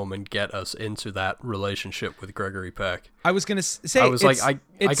into Rome and get us into that relationship with Gregory Peck. I was gonna say, I was like, I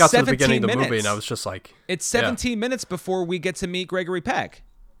got to the beginning of the movie and I was just like, it's 17 minutes before we get to meet Gregory Peck.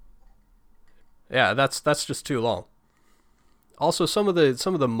 Yeah, that's just too long. Also, some of the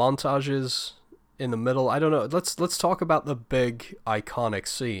montages in the middle, I don't know. Let's talk about the big iconic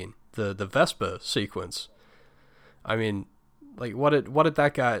scene, the Vespa sequence. I mean, like what did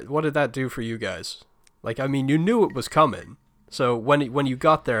that do for you guys? Like, I mean, you knew it was coming. So when you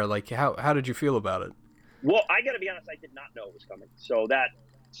got there, like how did you feel about it? Well, I got to be honest, I did not know it was coming. So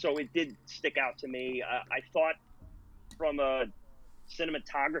it did stick out to me. I thought from a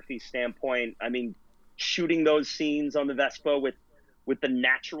cinematography standpoint, I mean, shooting those scenes on the Vespa with the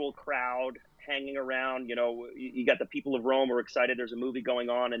natural crowd hanging around, you got the people of Rome who are excited there's a movie going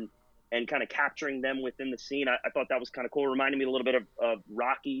on and kind of capturing them within the scene. I thought that was kind of cool. It reminded me a little bit of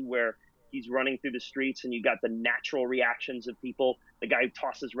Rocky, where he's running through the streets and you got the natural reactions of people. The guy who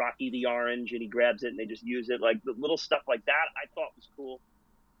tosses Rocky the orange and he grabs it and they just use it. Like the little stuff like that I thought was cool.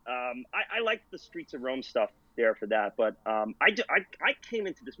 I liked the Streets of Rome stuff there for that, but I came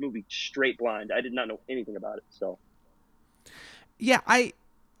into this movie straight blind. I did not know anything about it. So yeah, I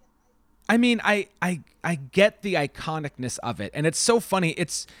mean, I get the iconicness of it, and it's so funny.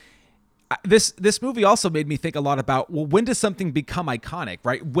 It's this movie also made me think a lot about, well, when does something become iconic,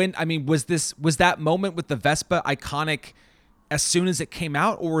 right? Was that moment with the Vespa iconic as soon as it came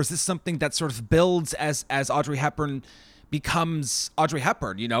out, or is this something that sort of builds as Audrey Hepburn becomes Audrey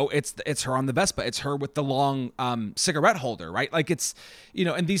Hepburn? It's her on the Vespa, it's her with the long cigarette holder, right? Like it's,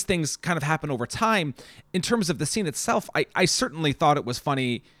 and these things kind of happen over time. In terms of the scene itself, I certainly thought it was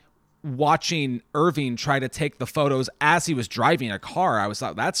funny watching Irving try to take the photos as he was driving a car. I was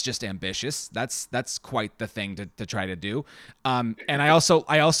like, that's just ambitious. That's quite the thing to try to do. And I also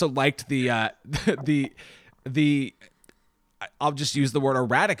liked the I'll just use the word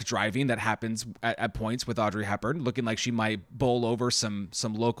erratic driving that happens at points with Audrey Hepburn, looking like she might bowl over some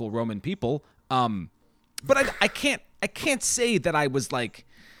local Roman people. But I can't say that I was like,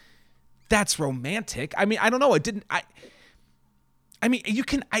 that's romantic. I mean, I don't know. I mean,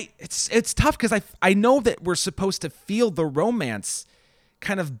 it's tough because I know that we're supposed to feel the romance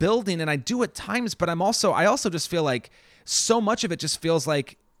kind of building, and I do at times, but I also just feel like so much of it just feels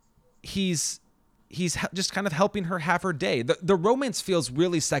like he's just kind of helping her have her day. The romance feels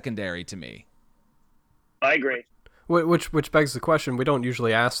really secondary to me. I agree. Which begs the question, we don't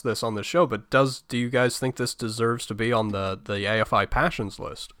usually ask this on the show, but do you guys think this deserves to be on the AFI Passions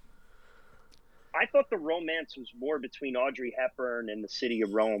list? I thought the romance was more between Audrey Hepburn and the city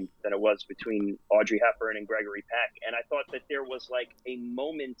of Rome than it was between Audrey Hepburn and Gregory Peck. And I thought that there was like a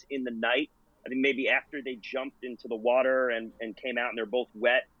moment in the night, I think maybe after they jumped into the water and came out and they're both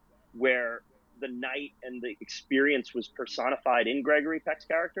wet, where the night and the experience was personified in Gregory Peck's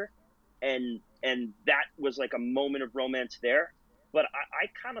character. And that was like a moment of romance there. But I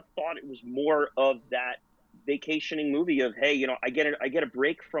kind of thought it was more of that vacationing movie of, hey, I get a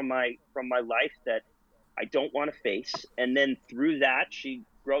break from my life that I don't want to face, and then through that she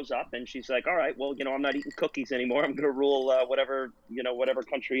grows up and she's like, all right, well, I'm not eating cookies anymore. I'm going to rule whatever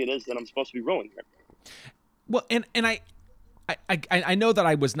country it is that I'm supposed to be ruling here. Well, and I know that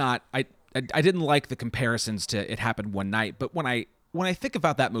I was not I didn't like the comparisons to It Happened One Night, but when I think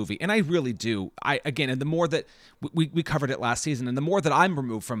about that movie, and I really do, and the more that we covered it last season, and the more that I'm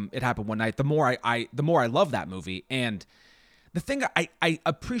removed from It Happened One Night, the more I love that movie. And the thing I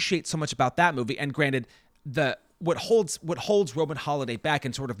appreciate so much about that movie, and granted, what holds Roman Holiday back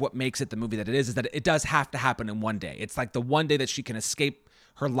and sort of what makes it the movie that it is that it does have to happen in one day. It's like the one day that she can escape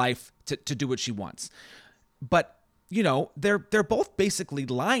her life to do what she wants. But you know, they're both basically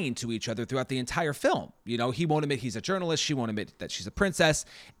lying to each other throughout the entire film. You know, he won't admit he's a journalist, she won't admit that she's a princess,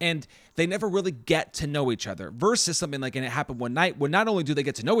 and they never really get to know each other. Versus something like And It Happened One Night, where not only do they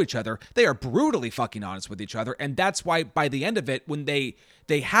get to know each other, they are brutally fucking honest with each other, and that's why by the end of it, when they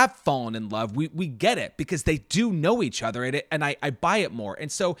have fallen in love, we get it because they do know each other, and I buy it more. And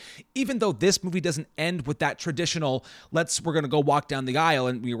so even though this movie doesn't end with that traditional, we're gonna go walk down the aisle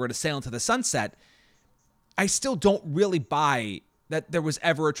and we're gonna sail into the sunset, I still don't really buy that there was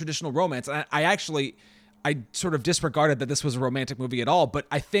ever a traditional romance. I sort of disregarded that this was a romantic movie at all, but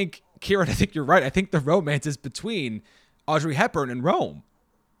I think, Kieran, I think you're right. I think the romance is between Audrey Hepburn and Rome.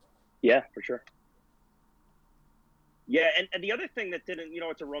 Yeah, for sure. Yeah, and the other thing that didn't, you know,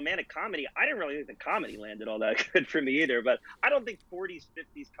 it's a romantic comedy. I didn't really think the comedy landed all that good for me either, but I don't think 40s,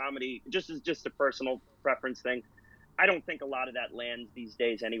 50s comedy, just a personal preference thing, I don't think a lot of that lands these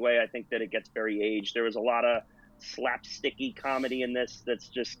days anyway. I think that it gets very aged. There was a lot of slapsticky comedy in this that's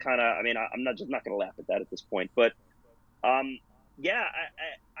just kind of, I mean, I'm not going to laugh at that at this point. But yeah,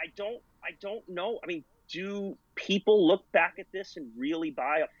 I don't know. I mean, do people look back at this and really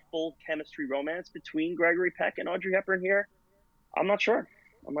buy a full chemistry romance between Gregory Peck and Audrey Hepburn here? I'm not sure.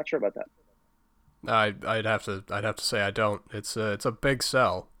 I'm not sure about that. I'd have to say I don't. It's a big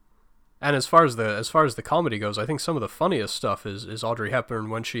sell. And as far as the comedy goes, I think some of the funniest stuff is Audrey Hepburn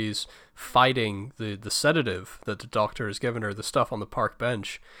when she's fighting the sedative that the doctor has given her. The stuff on the park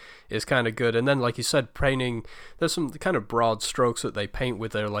bench is kind of good. And then, like you said, painting, there's some kind of broad strokes that they paint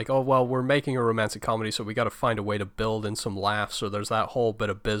with there, like, oh, well, we're making a romantic comedy, so we got to find a way to build in some laughs. So there's that whole bit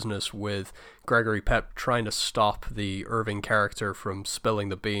of business with Gregory Peck trying to stop the Irving character from spilling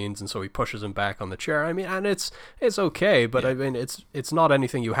the beans, and so he pushes him back on the chair. I mean, and it's okay, but yeah. I mean, it's not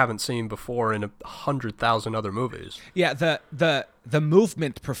anything you haven't seen before in 100,000 other movies. Yeah, the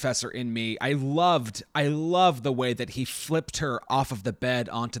movement professor in me, I loved the way that he flipped her off of the bed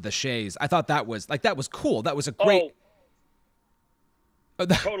onto the chaise. I thought that was cool. That was a great.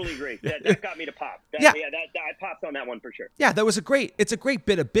 Totally agree. That got me to pop. I popped on that one for sure. Yeah, it's a great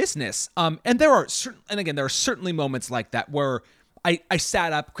bit of business. And there are certainly moments like that where I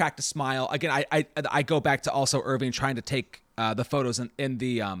sat up, cracked a smile. Again, I go back to also Irving trying to take the photos in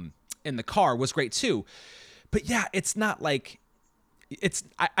the car was great too. But yeah, it's not like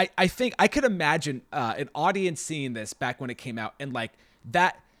I think I could imagine an audience seeing this back when it came out, and like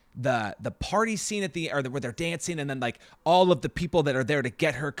that the party scene where they're dancing, and then like all of the people that are there to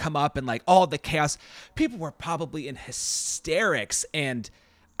get her come up, and like all the chaos. People were probably in hysterics, and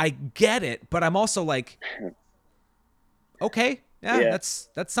I get it, but I'm also like, okay, yeah. That's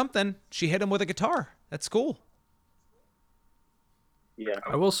something. She hit him with a guitar. That's cool. Yeah.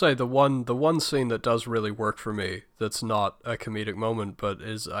 I will say the one scene that does really work for me, that's not a comedic moment, but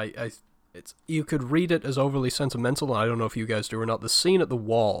is it's you could read it as overly sentimental, and I don't know if you guys do or not. The scene at the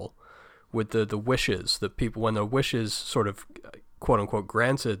wall with the wishes that people, when their wishes sort of quote unquote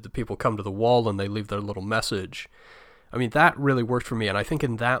granted, the people come to the wall and they leave their little message. I mean, that really worked for me, and I think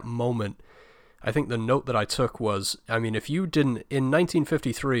in that moment, I think the note that I took was, I mean, if you didn't, in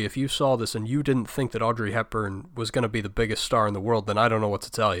 1953, if you saw this and you didn't think that Audrey Hepburn was going to be the biggest star in the world, then I don't know what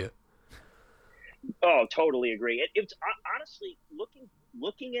to tell you. Oh, totally agree. It's honestly,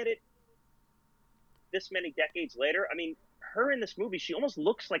 looking at it this many decades later, I mean, her in this movie, she almost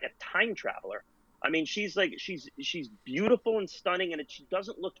looks like a time traveler. I mean, she's beautiful and stunning, and she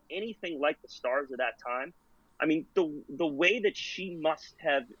doesn't look anything like the stars of that time. I mean, the way that she must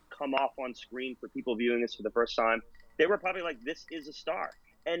have come off on screen for people viewing this for the first time, they were probably like, this is a star.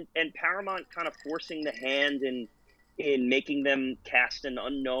 And Paramount kind of forcing the hand in making them cast an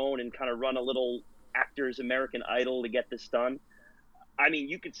unknown and kind of run a little Actors American Idol to get this done. I mean,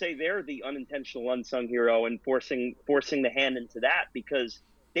 you could say they're the unintentional unsung hero and forcing the hand into that, because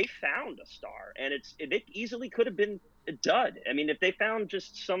they found a star, and it easily could have been a dud. I mean, if they found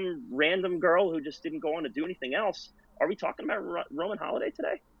just some random girl who just didn't go on to do anything else, are we talking about Roman Holiday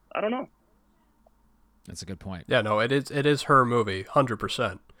today? I don't know. That's a good point. Yeah, no, it is her movie,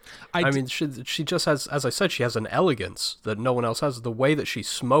 100%. I mean, she just has, as I said, she has an elegance that no one else has. The way that she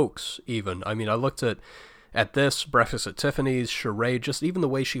smokes, even. I mean, I looked at this, Breakfast at Tiffany's, Charade, just even the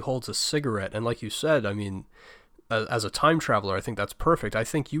way she holds a cigarette. And like you said, I mean, as a time traveler, I think that's perfect. I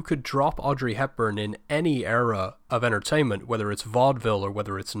think you could drop Audrey Hepburn in any era of entertainment, whether it's vaudeville or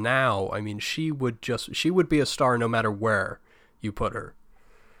whether it's now. I mean, she would be a star no matter where you put her.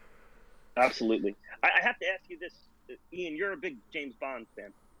 Absolutely. I have to ask you this, Ian, you're a big James Bond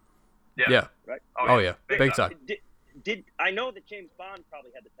fan. Yeah. Right? Oh yeah. Big time. Did I know that James Bond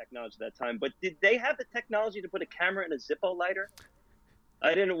probably had the technology at that time, but did they have the technology to put a camera in a Zippo lighter?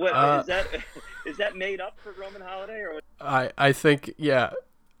 I didn't. What is that? Is that made up for Roman Holiday or? I think yeah.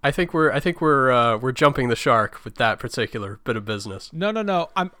 I think we're jumping the shark with that particular bit of business. No.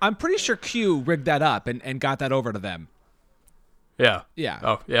 I'm pretty sure Q rigged that up and got that over to them. Yeah. Yeah.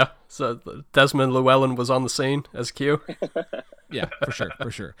 Oh, yeah. So Desmond Llewellyn was on the scene as Q. Yeah,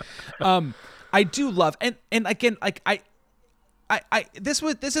 for sure. I do love and again, like this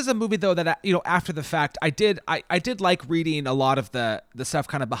is a movie though that after the fact I did like reading a lot of the stuff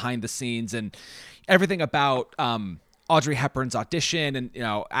kind of behind the scenes and everything about Audrey Hepburn's audition and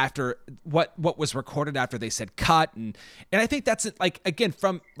after what was recorded after they said cut and I think that's like again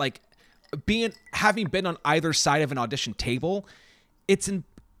from like having been on either side of an audition table, it's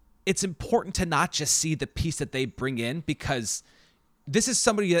important to not just see the piece that they bring in, because this is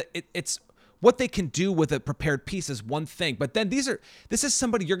somebody that it's what they can do with a prepared piece is one thing, but then this is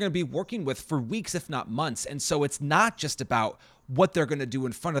somebody you're going to be working with for weeks, if not months. And so it's not just about what they're going to do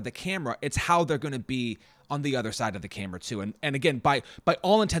in front of the camera. It's how they're going to be on the other side of the camera too. And again, by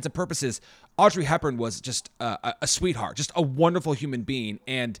all intents and purposes, Audrey Hepburn was just a sweetheart, just a wonderful human being.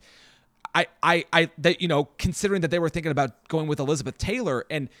 And considering that they were thinking about going with Elizabeth Taylor,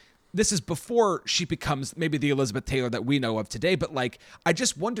 and this is before she becomes maybe the Elizabeth Taylor that we know of today, but like, I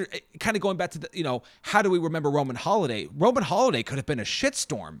just wonder, kind of going back to the, how do we remember Roman Holiday? Roman Holiday could have been a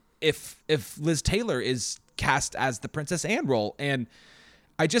shitstorm if Liz Taylor is cast as the Princess Anne role. And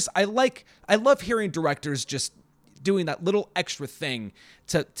I love hearing directors just doing that little extra thing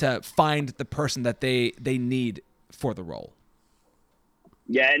to find the person that they need for the role.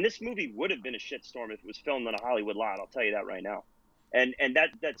 Yeah, and this movie would have been a shitstorm if it was filmed on a Hollywood lot. I'll tell you that right now. And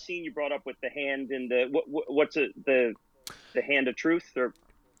that scene you brought up with the hand in the what's it, the hand of truth or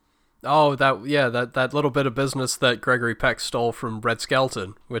that little bit of business that Gregory Peck stole from Red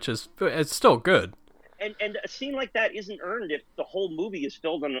Skelton, which it's still good. And a scene like that isn't earned if the whole movie is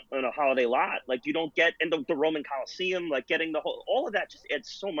filmed on a holiday lot. Like you don't get the Roman Coliseum, like getting all of that just adds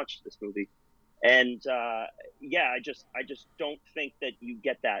so much to this movie. And I just don't think that you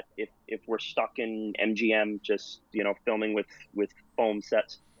get that if we're stuck in MGM just filming with foam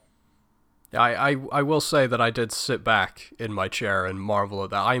sets. I will say that I did sit back in my chair and marvel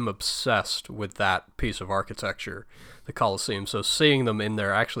at that. I'm obsessed with that piece of architecture, the Coliseum. So seeing them in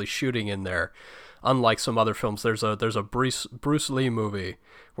there, actually shooting in there, unlike some other films, there's a Bruce Lee movie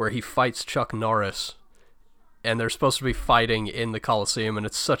where he fights Chuck Norris, and they're supposed to be fighting in the Coliseum, and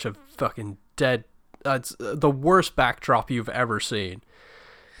it's such a fucking dead. It's the worst backdrop you've ever seen.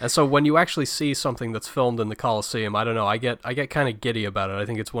 And so when you actually see something that's filmed in the Coliseum, I don't know, I get kind of giddy about it. I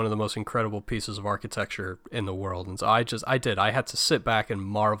think it's one of the most incredible pieces of architecture in the world. And so I had to sit back and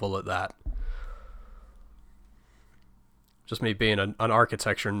marvel at that. Just me being an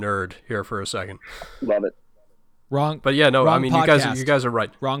architecture nerd here for a second. Love it. Wrong. But yeah, no, I mean, podcast. you guys are right.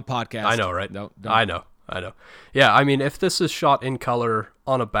 Wrong podcast. I know, right? No. I know. Yeah, I mean, if this is shot in color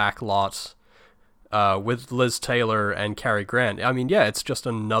on a back lot with Liz Taylor and Cary Grant, I mean, yeah, it's just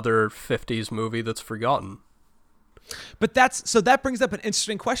another 50s movie that's forgotten. But that brings up an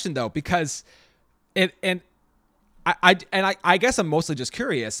interesting question though, because I guess I'm mostly just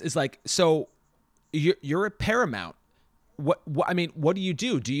curious, is like, so you're at Paramount. What I mean, what do you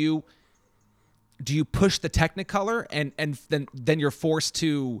do? Do you push the Technicolor and then you're forced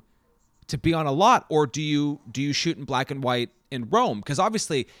to be on a lot, or do you shoot in black and white in Rome? Because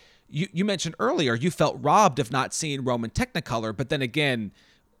obviously you mentioned earlier you felt robbed of not seeing Rome in Technicolor, but then again,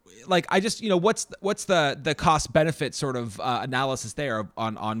 like, I just, what's the cost benefit sort of analysis there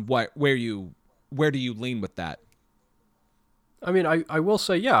on where do you lean with that? I mean, I will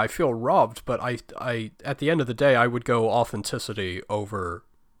say, yeah, I feel robbed, but I at the end of the day, I would go authenticity over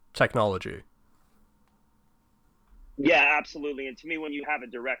technology. Yeah, absolutely. And to me, when you have a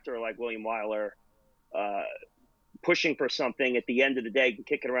director like William Wyler pushing for something, at the end of the day, you can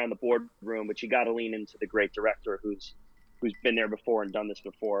kick it around the boardroom, but you got to lean into the great director who's been there before and done this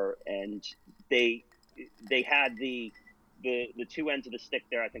before. And they had the two ends of the stick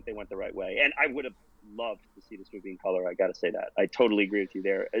there. I think they went the right way. And I would have loved to see this movie in color. I got to say that. I totally agree with you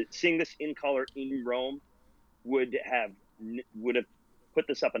there. Seeing this in color in Rome would have put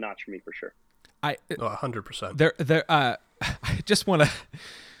this up a notch for me for sure. 100%. I just want to.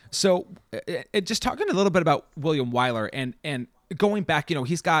 So, just talking a little bit about William Wyler and going back,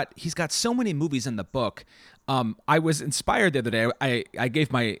 he's got so many movies in the book. I was inspired the other day. I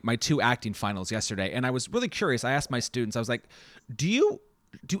gave my 2 acting finals yesterday, and I was really curious. I asked my students. I was like, do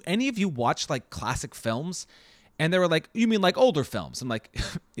any of you watch like classic films? And they were like, "You mean like older films?" I'm like,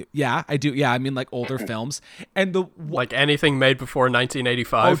 "Yeah, I do. Yeah, I mean like older films." And like anything made before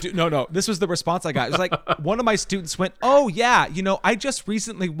 1985. Oh, no. This was the response I got. It was like one of my students went, "Oh yeah, I just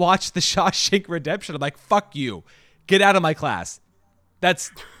recently watched The Shawshank Redemption." I'm like, "Fuck you, get out of my class."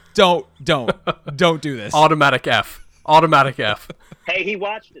 That's don't do this. Automatic F. Automatic F. Hey, he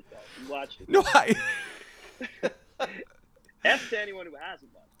watched it though. He watched it. No, F to anyone who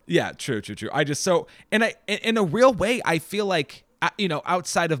hasn't watched it. Yeah, true. I just in a real way, I feel like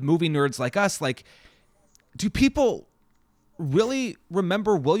outside of movie nerds like us, like, do people really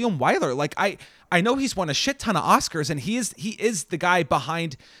remember William Wyler? Like, I know he's won a shit ton of Oscars, and he is the guy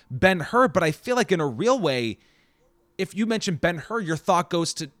behind Ben-Hur, but I feel like in a real way, if you mention Ben-Hur, your thought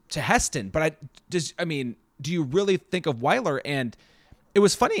goes to Heston. But do you really think of Wyler? And it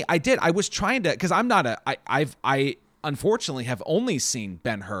was funny. I was trying to, because I'm not I unfortunately have only seen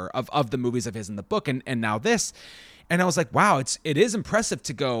Ben-Hur of the movies of his in the book, and now this. And I was like, wow, it is impressive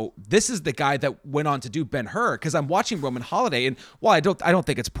to go, this is the guy that went on to do Ben-Hur, because I'm watching Roman Holiday, and while I don't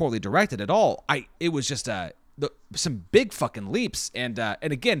think it's poorly directed at all, it was just some big fucking leaps. And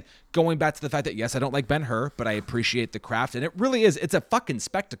again, going back to the fact that, yes, I don't like Ben-Hur, but I appreciate the craft, and it really is, it's a fucking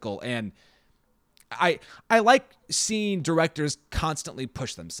spectacle. And I like seeing directors constantly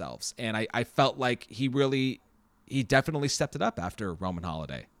push themselves, and I felt like he definitely stepped it up after Roman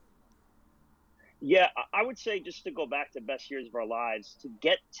Holiday. Yeah, I would say, just to go back to Best Years of Our Lives, to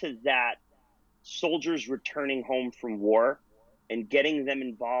get to that soldiers returning home from war and getting them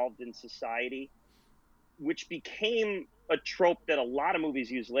involved in society, which became a trope that a lot of movies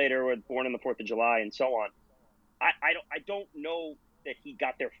use later, with Born on the 4th of July and so on. I don't know that he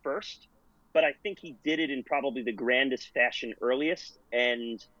got there first, but I think he did it in probably the grandest fashion earliest.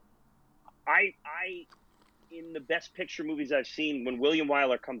 And I in the Best Picture movies I've seen, when William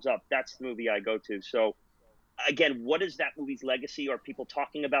Wyler comes up, that's the movie I go to. So again, what is that movie's legacy? Are people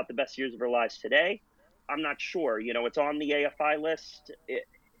talking about the Best Years of Our Lives today? I'm not sure. It's on the AFI list.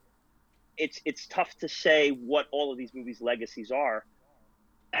 It's tough to say what all of these movies' legacies are.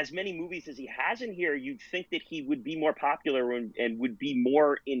 As many movies as he has in here, you'd think that he would be more popular and would be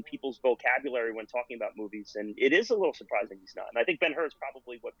more in people's vocabulary when talking about movies. And it is a little surprising he's not. And I think Ben-Hur is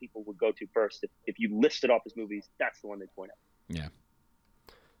probably what people would go to first. If you listed off his movies, that's the one they'd point out. Yeah.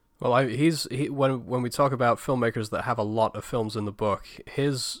 Well, when we talk about filmmakers that have a lot of films in the book,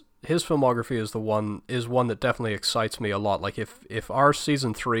 his filmography is one that definitely excites me a lot. Like if our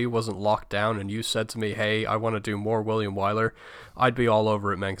season 3 wasn't locked down and you said to me, "Hey, I want to do more William Wyler," I'd be all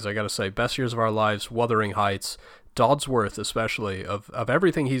over it, man. Because I got to say, Best Years of Our Lives, Wuthering Heights, Dodsworth, especially of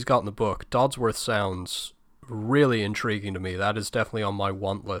everything he's got in the book, Dodsworth sounds really intriguing to me. That is definitely on my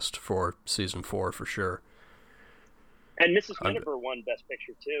want list for season 4 for sure. And Mrs. Miniver won Best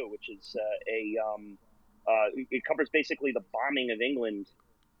Picture too, which is it covers basically the bombing of England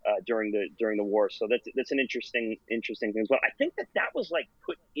during the war. So that's an interesting thing as well. I think that was like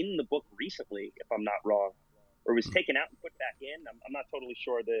put in the book recently, if I'm not wrong, or was taken out and put back in. I'm not totally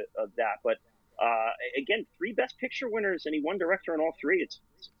sure of that, but again, 3 Best Picture winners, and he won director in all 3.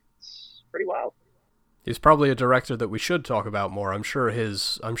 It's pretty wild. He's probably a director that we should talk about more. I'm sure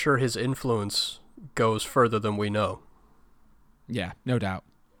his influence goes further than we know. Yeah, no doubt.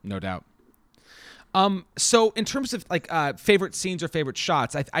 So in terms of like favorite scenes or favorite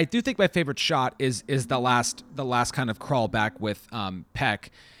shots, I do think my favorite shot is the last kind of crawl back with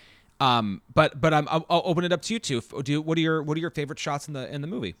Peck. But I'll open it up to you two. What are your favorite shots in the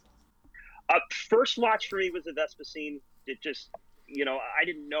movie? First watch for me was the Vespa scene. It just, I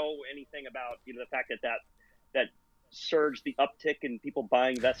didn't know anything about the fact that surged, the uptick in people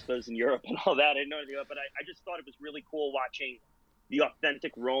buying Vespas in Europe and all that. I didn't know anything about it, but I just thought it was really cool watching the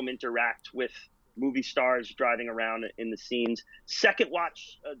authentic Rome interact with movie stars driving around in the scenes. Second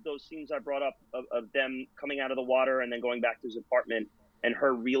watch, those scenes I brought up of them coming out of the water and then going back to his apartment, and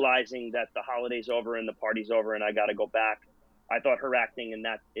her realizing that the holiday's over and the party's over and I got to go back. I thought her acting in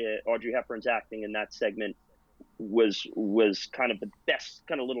that, Audrey Hepburn's acting in that segment was kind of the best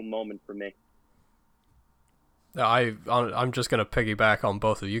kind of little moment for me. I'm just going to piggyback on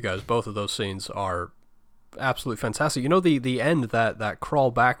both of you guys. Both of those scenes are absolutely fantastic. The end, that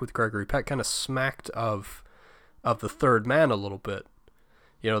crawl back with Gregory Peck kind of smacked of the Third Man a little bit.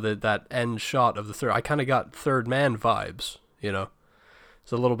 That end shot of the third, I kind of got Third Man vibes.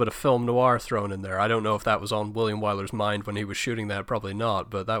 It's a little bit of film noir thrown in there. I don't know if that was on William Wyler's mind when he was shooting that, probably not,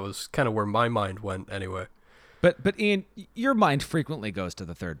 but that was kind of where my mind went anyway. But Ian, your mind frequently goes to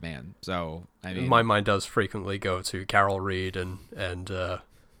the Third Man, so I mean, my mind does frequently go to Carol Reed and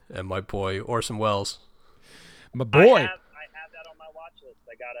my boy Orson Welles. My boy. I have that on my watch watch list.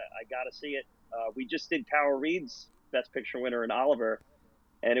 I gotta see it. We just did Carol Reed's Best Picture winner in Oliver,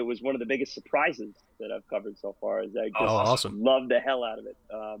 and it was one of the biggest surprises that I've covered so far. Is I just awesome. love the hell out of it.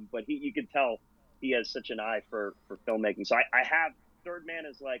 But you can tell he has such an eye for filmmaking. So I have Third Man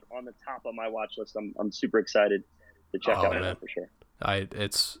is like on the top of my watch list. I'm super excited to check out that for sure.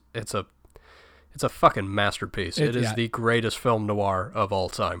 It's a fucking masterpiece. It is the greatest film noir of all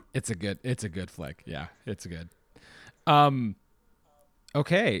time. It's a good flick. Yeah, it's good.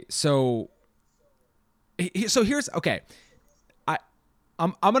 Okay, so here's okay.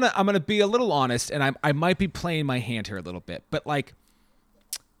 I'm gonna be a little honest, and I might be playing my hand here a little bit, but like,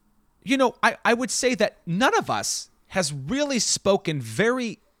 you know, I would say that none of us has really spoken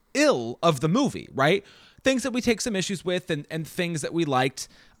very ill of the movie, right? Things that we take some issues with and things that we liked.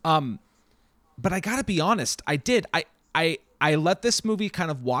 But I gotta be honest, I let this movie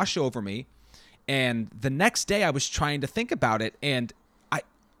kind of wash over me, and the next day I was trying to think about it, and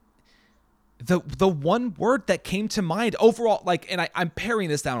the one word that came to mind overall, like, and I'm paring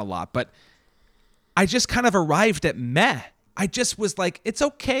this down a lot, but I just kind of arrived at meh. I just was like, it's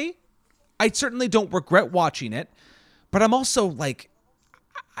okay. I certainly don't regret watching it, but I'm also like,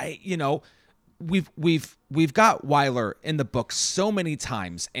 we've got Wyler in the book so many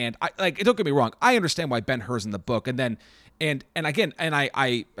times, and I like, don't get me wrong, I understand why Ben-Hur's in the book, and then and again, and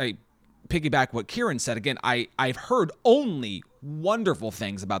I piggyback what Kieran said again. I've heard only wonderful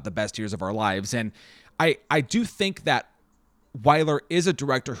things about The Best Years of Our Lives, and I do think that Wyler is a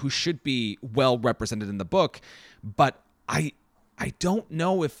director who should be well represented in the book, but I don't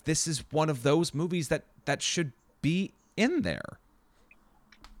know if this is one of those movies that should be in there.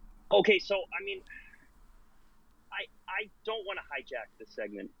 Okay, so I mean, I don't want to hijack this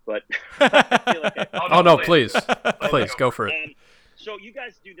segment, but I feel like no, please, please go for it. So you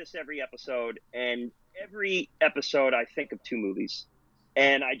guys do this every episode, and every episode I think of two movies,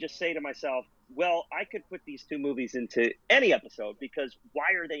 and I just say to myself, well, I could put these two movies into any episode because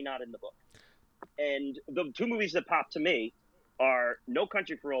why are they not in the book? And the two movies that pop to me are No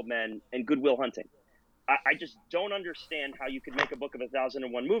Country for Old Men and Good Will Hunting. I just don't understand how you could make a book of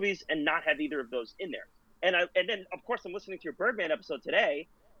 1,001 movies and not have either of those in there. And then, of course, I'm listening to your Birdman episode today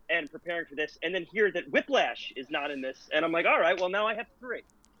and preparing for this, and then hear that Whiplash is not in this. And I'm like, all right, well, now I have three.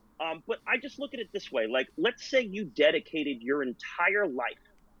 But I just look at it this way. Like, let's say you dedicated your entire life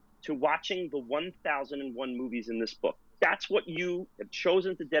to watching the 1,001 movies in this book. That's what you have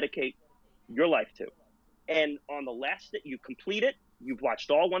chosen to dedicate your life to. And on the last day you complete it, you've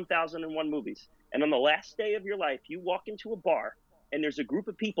watched all 1,001 movies. And on the last day of your life, you walk into a bar and there's a group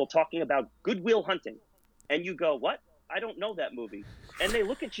of people talking about Good Will Hunting. And you go, what? I don't know that movie. And they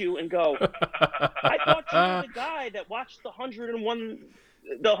look at you and go, I thought you were the guy that watched the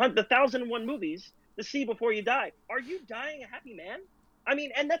 1,001 movies to see before you die. Are you dying a happy man? I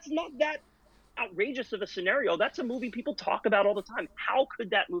mean, and that's not that outrageous of a scenario. That's a movie people talk about all the time. How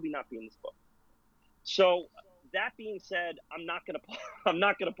could that movie not be in this book? So that being said, I'm not gonna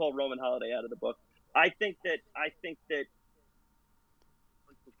pull Roman Holiday out of the book. I think that her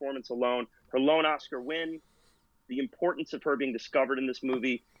performance alone, her lone Oscar win, the importance of her being discovered in this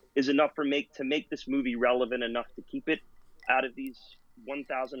movie is enough to make this movie relevant enough to keep it out of these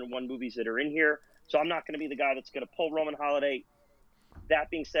 1,001 movies that are in here. So I'm not going to be the guy that's going to pull Roman Holiday. That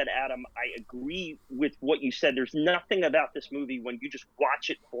being said, Adam, I agree with what you said. There's nothing about this movie when you just watch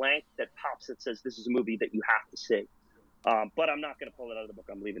it blank that pops that says this is a movie that you have to see. But I'm not going to pull it out of the book.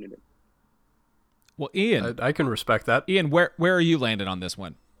 I'm leaving it in. Well, Ian, I can respect that. Ian, where are you landing on this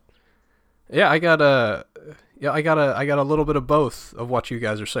one? Yeah, I got a little bit of both of what you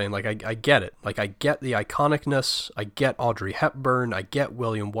guys are saying. Like, I get it. Like, I get the iconicness. I get Audrey Hepburn. I get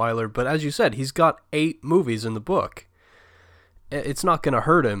William Wyler. But as you said, he's got 8 movies in the book. It's not going to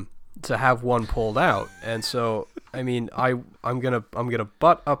hurt him to have one pulled out. And so, I mean, I'm gonna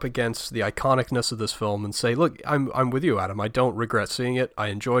butt up against the iconicness of this film and say, look, I'm with you, Adam. I don't regret seeing it. I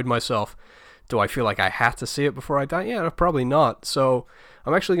enjoyed myself. Do I feel like I have to see it before I die? Yeah, probably not. So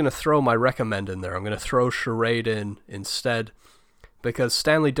I'm actually going to throw my recommend in there. I'm going to throw Charade in instead, because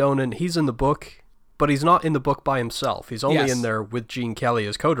Stanley Donen, he's in the book, but he's not in the book by himself. He's only in there with Gene Kelly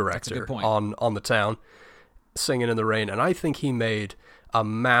as co-director on The Town, Singing in the Rain. And I think he made a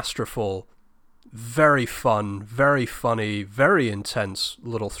masterful, very fun, very funny, very intense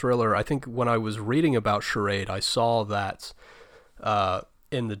little thriller. I think when I was reading about Charade, I saw that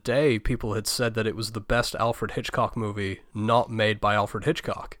in the day, people had said that it was the best Alfred Hitchcock movie not made by Alfred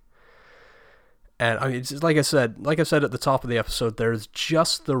Hitchcock. And I mean, it's like I said at the top of the episode, there's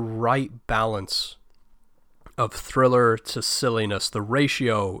just the right balance of thriller to silliness. The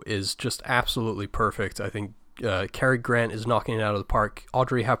ratio is just absolutely perfect. I think Cary Grant is knocking it out of the park.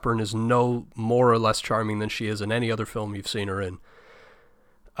 Audrey Hepburn is no more or less charming than she is in any other film you've seen her in.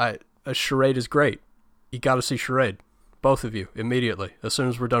 Charade is great. You got to see Charade. Both of you, immediately. As soon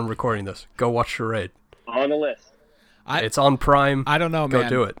as we're done recording this, go watch Charade. On the list. It's on Prime. I don't know, man. Go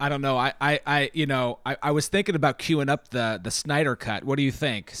do it. I don't know. I was thinking about queuing up the Snyder Cut. What do you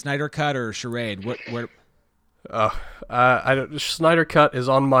think? Snyder Cut or Charade? What? Snyder Cut is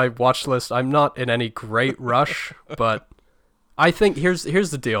on my watch list. I'm not in any great rush, but I think here's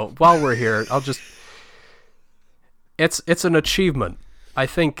the deal. While we're here, it's an achievement. I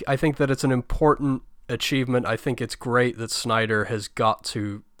think that it's an important achievement. I think it's great that Snyder has got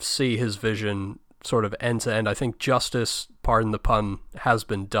to see his vision sort of end to end. I think justice, pardon the pun, has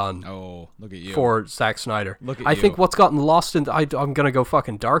been done. Oh, look at you. For Zack Snyder. Look at I you. think what's gotten lost in I'm going to go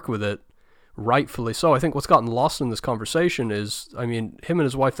fucking dark with it, rightfully so. I think what's gotten lost in this conversation is, I mean, him and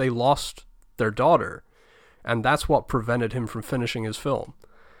his wife, they lost their daughter, and that's what prevented him from finishing his film.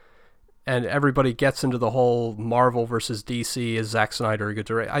 And everybody gets into the whole Marvel versus DC, is Zack Snyder a good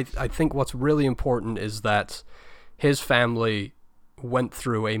director? I think what's really important is that his family went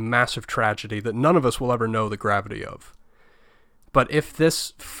through a massive tragedy that none of us will ever know the gravity of. But if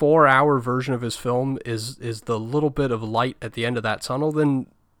this 4-hour version of his film is the little bit of light at the end of that tunnel, then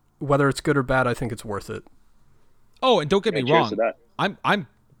whether it's good or bad, I think it's worth it. Oh, and don't get me cheers wrong. to that. I'm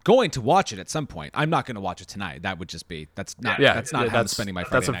going to watch it at some point. I'm not going to watch it tonight. That would just be that's not how I'm spending my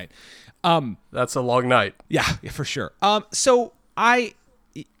Friday night. That's a long night. Yeah, for sure. So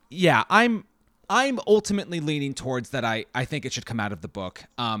I'm ultimately leaning towards that. I think it should come out of the book.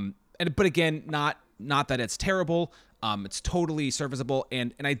 But again, not that it's terrible. It's totally serviceable,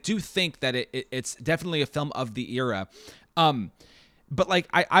 and I do think that it's definitely a film of the era. But like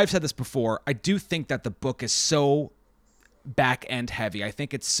I've said this before, I do think that the book is so back end heavy. I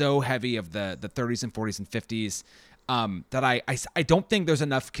think it's so heavy of the 30s and 40s and 50s that I don't think there's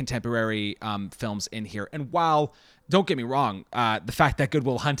enough contemporary films in here. And while, don't get me wrong, the fact that Good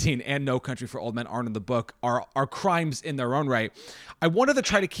Will Hunting and No Country for Old Men aren't in the book are crimes in their own right. I wanted to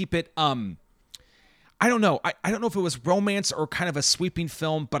try to keep it. I don't know. I don't know if it was romance or kind of a sweeping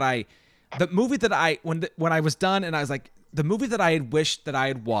film, but the movie that when I was done and I was like, the movie that I had wished that I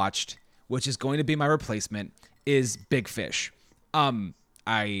had watched, which is going to be my replacement, is Big Fish.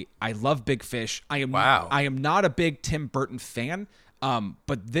 I love Big Fish. I am not a big Tim Burton fan,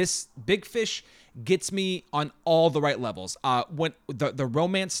 but this Big Fish gets me on all the right levels. When the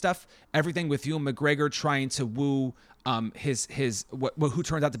romance stuff, everything with Ewan McGregor trying to woo who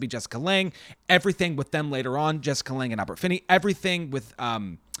turns out to be Jessica Lange, everything with them later on, Jessica Lange and Albert Finney, everything with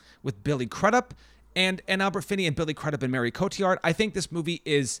Billy Crudup and Albert Finney and Billy Crudup and Mary Cotillard. I think this movie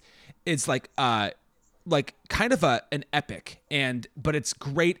is like kind of an epic, but it's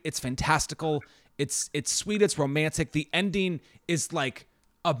great. It's fantastical. It's sweet. It's romantic. The ending is like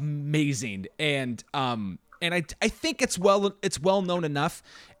amazing, and I think it's well known enough,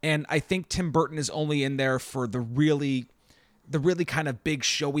 and I think Tim Burton is only in there for the really kind of big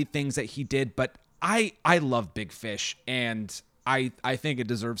showy things that he did. But I love Big Fish, and I think it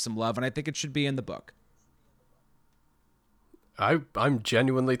deserves some love, and I think it should be in the book. I'm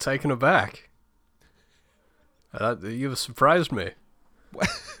genuinely taken aback. You've surprised me.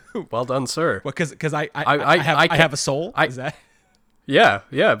 Well done, sir. Well, because I have a soul. Is that?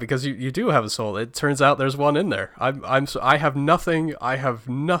 Yeah, because you do have a soul. It turns out there's one in there. I have nothing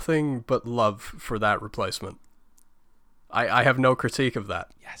but love for that replacement. I have no critique of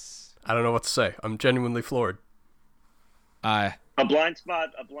that. Yes. I don't know what to say. I'm genuinely floored. A blind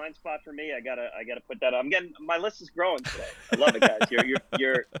spot for me. I gotta put that up. My list is growing today. I love it, guys.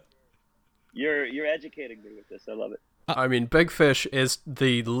 You're educating me with this. I love it. I mean, Big Fish is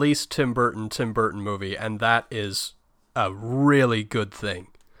the least Tim Burton movie, and that is a really good thing.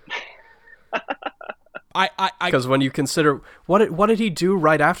 Because when you consider what did he do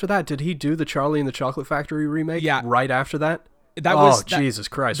right after that? Did he do the Charlie and the Chocolate Factory remake? Yeah. Right after that. Jesus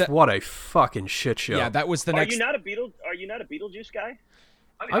Christ! What a fucking shit show. Yeah, that was the next. Are you not a Beetlejuice guy?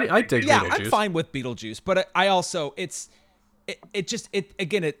 I dig Beetlejuice. Yeah, I'm fine with Beetlejuice, but I also it's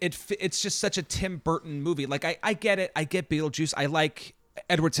just such a Tim Burton movie. Like I get it. I get Beetlejuice. I like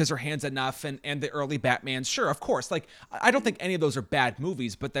Edward Scissorhands enough and the early Batman. Sure, of course. Like I don't think any of those are bad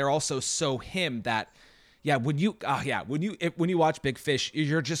movies, but they're also so him that when you watch Big Fish,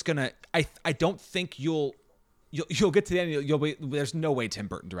 you're just gonna I don't think you'll get to the end. There's no way Tim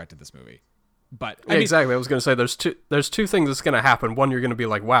Burton directed this movie. But exactly, I was going to say there's two things that's going to happen. One, you're going to be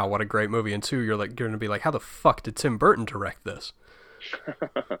like, "Wow, what a great movie," and two, you're going to be like, "How the fuck did Tim Burton direct this?"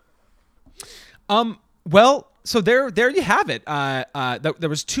 Well, so there you have it. There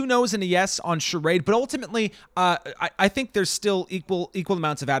was 2 no's and a yes on Charade, but ultimately, I think there's still equal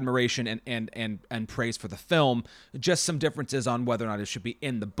amounts of admiration and praise for the film. Just some differences on whether or not it should be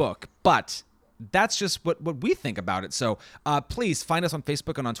in the book, but that's just what we think about it. So please find us on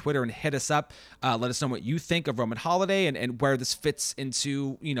Facebook and on Twitter and hit us up. Let us know what you think of Roman Holiday and where this fits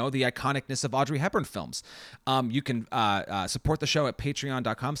into, the iconicness of Audrey Hepburn films. You can support the show at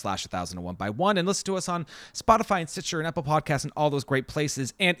patreon.com/1001by1 and listen to us on Spotify and Stitcher and Apple Podcasts and all those great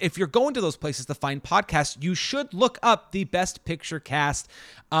places. And if you're going to those places to find podcasts, you should look up the Best Picture cast.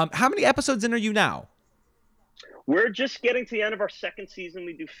 How many episodes in are you now? We're just getting to the end of our second season.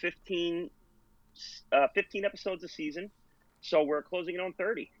 We do 15 episodes a season, so we're closing in on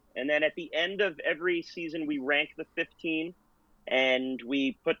 30. And then at the end of every season, we rank the 15 and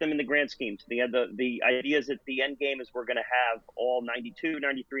we put them in the grand scheme. So the idea is that the end game is we're going to have all 92,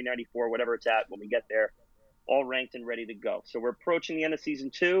 93, 94, whatever it's at when we get there, all ranked and ready to go. So we're approaching the end of season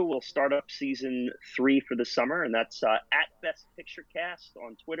 2. We'll start up season 3 for the summer, and that's at Best Picture Cast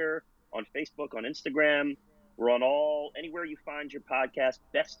on Twitter, on Facebook, on Instagram. We're on anywhere you find your podcast,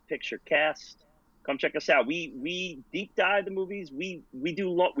 Best Picture Cast. Come check us out. We deep dive the movies. We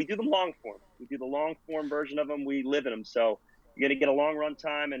do them long form. We do the long form version of them. We live in them. So you're gonna get a long run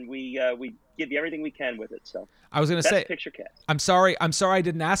time, and we give you everything we can with it. So I was gonna say, Picture Cast. I'm sorry I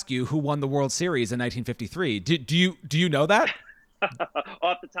didn't ask you who won the World Series in 1953. Do you know that?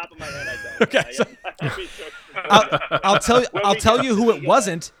 Off the top of my head, I don't. Okay, so I'll tell you who it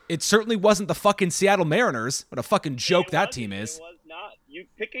wasn't. It certainly wasn't the fucking Seattle Mariners. What a fucking joke that team is. It was not. You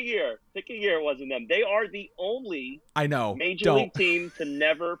pick a year. It wasn't them. They are the only major league team to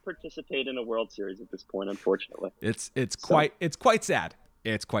never participate in a World Series at this point, unfortunately. It's quite sad.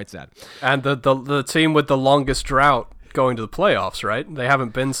 It's quite sad. And the team with the longest drought going to the playoffs, right? They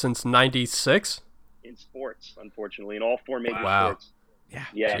haven't been since 96 in sports, unfortunately, in all 4 major sports.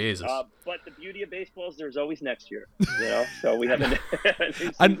 Yeah. Jesus. But the beauty of baseball is there's always next year. So we have a new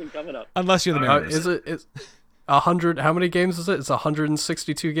season coming up. Unless you're the Mariners. Is 100? How many games is it? It's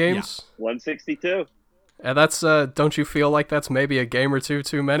 162 games. Yeah. 162. And that's don't you feel like that's maybe a game or two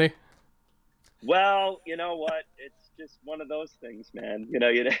too many? Well, you know what? It's just one of those things, man.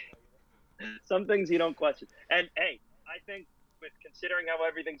 Some things you don't question. And hey, I think with considering how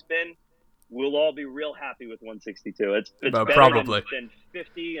everything's been, we'll all be real happy with 162. It's better probably than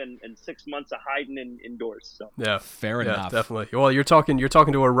 50 and 6 months of hiding indoors. So yeah, fair enough. Definitely. Well, you're talking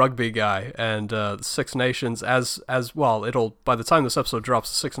to a rugby guy, and Six Nations as well. It'll by the time this episode drops,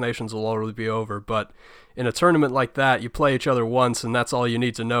 the Six Nations will already be over. But in a tournament like that, you play each other once, and that's all you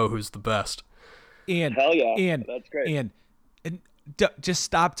need to know who's the best. Ian, hell yeah, Ian, that's great. Ian, just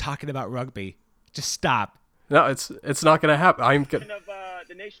stop talking about rugby. Just stop. No, it's not going to happen.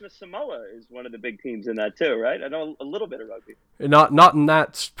 The nation of Samoa is one of the big teams in that too, right? I know a little bit of rugby. Not in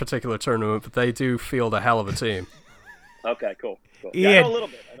that particular tournament, but they do field a hell of a team. Okay, cool. Ian, yeah, I know a little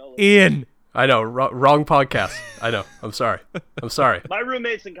bit. Ian. I know, wrong podcast. I know. I'm sorry. My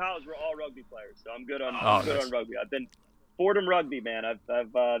roommates in college were all rugby players, so I'm good on rugby. I've been Fordham Rugby, man.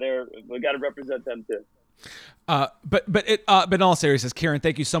 We got to represent them too. But in all seriousness, Kieran,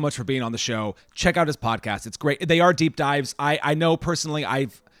 thank you so much for being on the show. Check out his podcast; it's great. They are deep dives. I know personally, I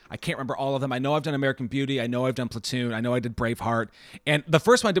can't remember all of them. I know I've done American Beauty. I know I've done Platoon. I know I did Braveheart. And the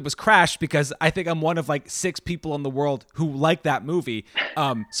first one I did was Crash because I think I'm one of like 6 people in the world who like that movie.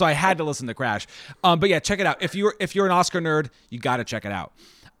 So I had to listen to Crash. But yeah, check it out. If you're an Oscar nerd, you got to check it out.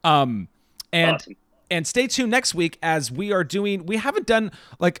 Awesome. And stay tuned next week as we haven't done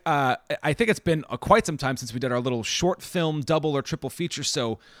I think it's been quite some time since we did our little short film double or triple feature.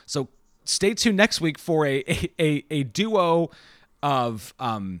 So stay tuned next week for a duo of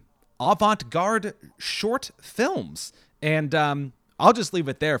avant-garde short films. And I'll just leave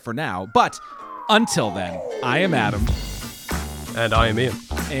it there for now. But until then, I am Adam. And I am Ian.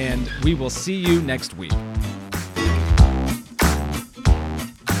 And we will see you next week.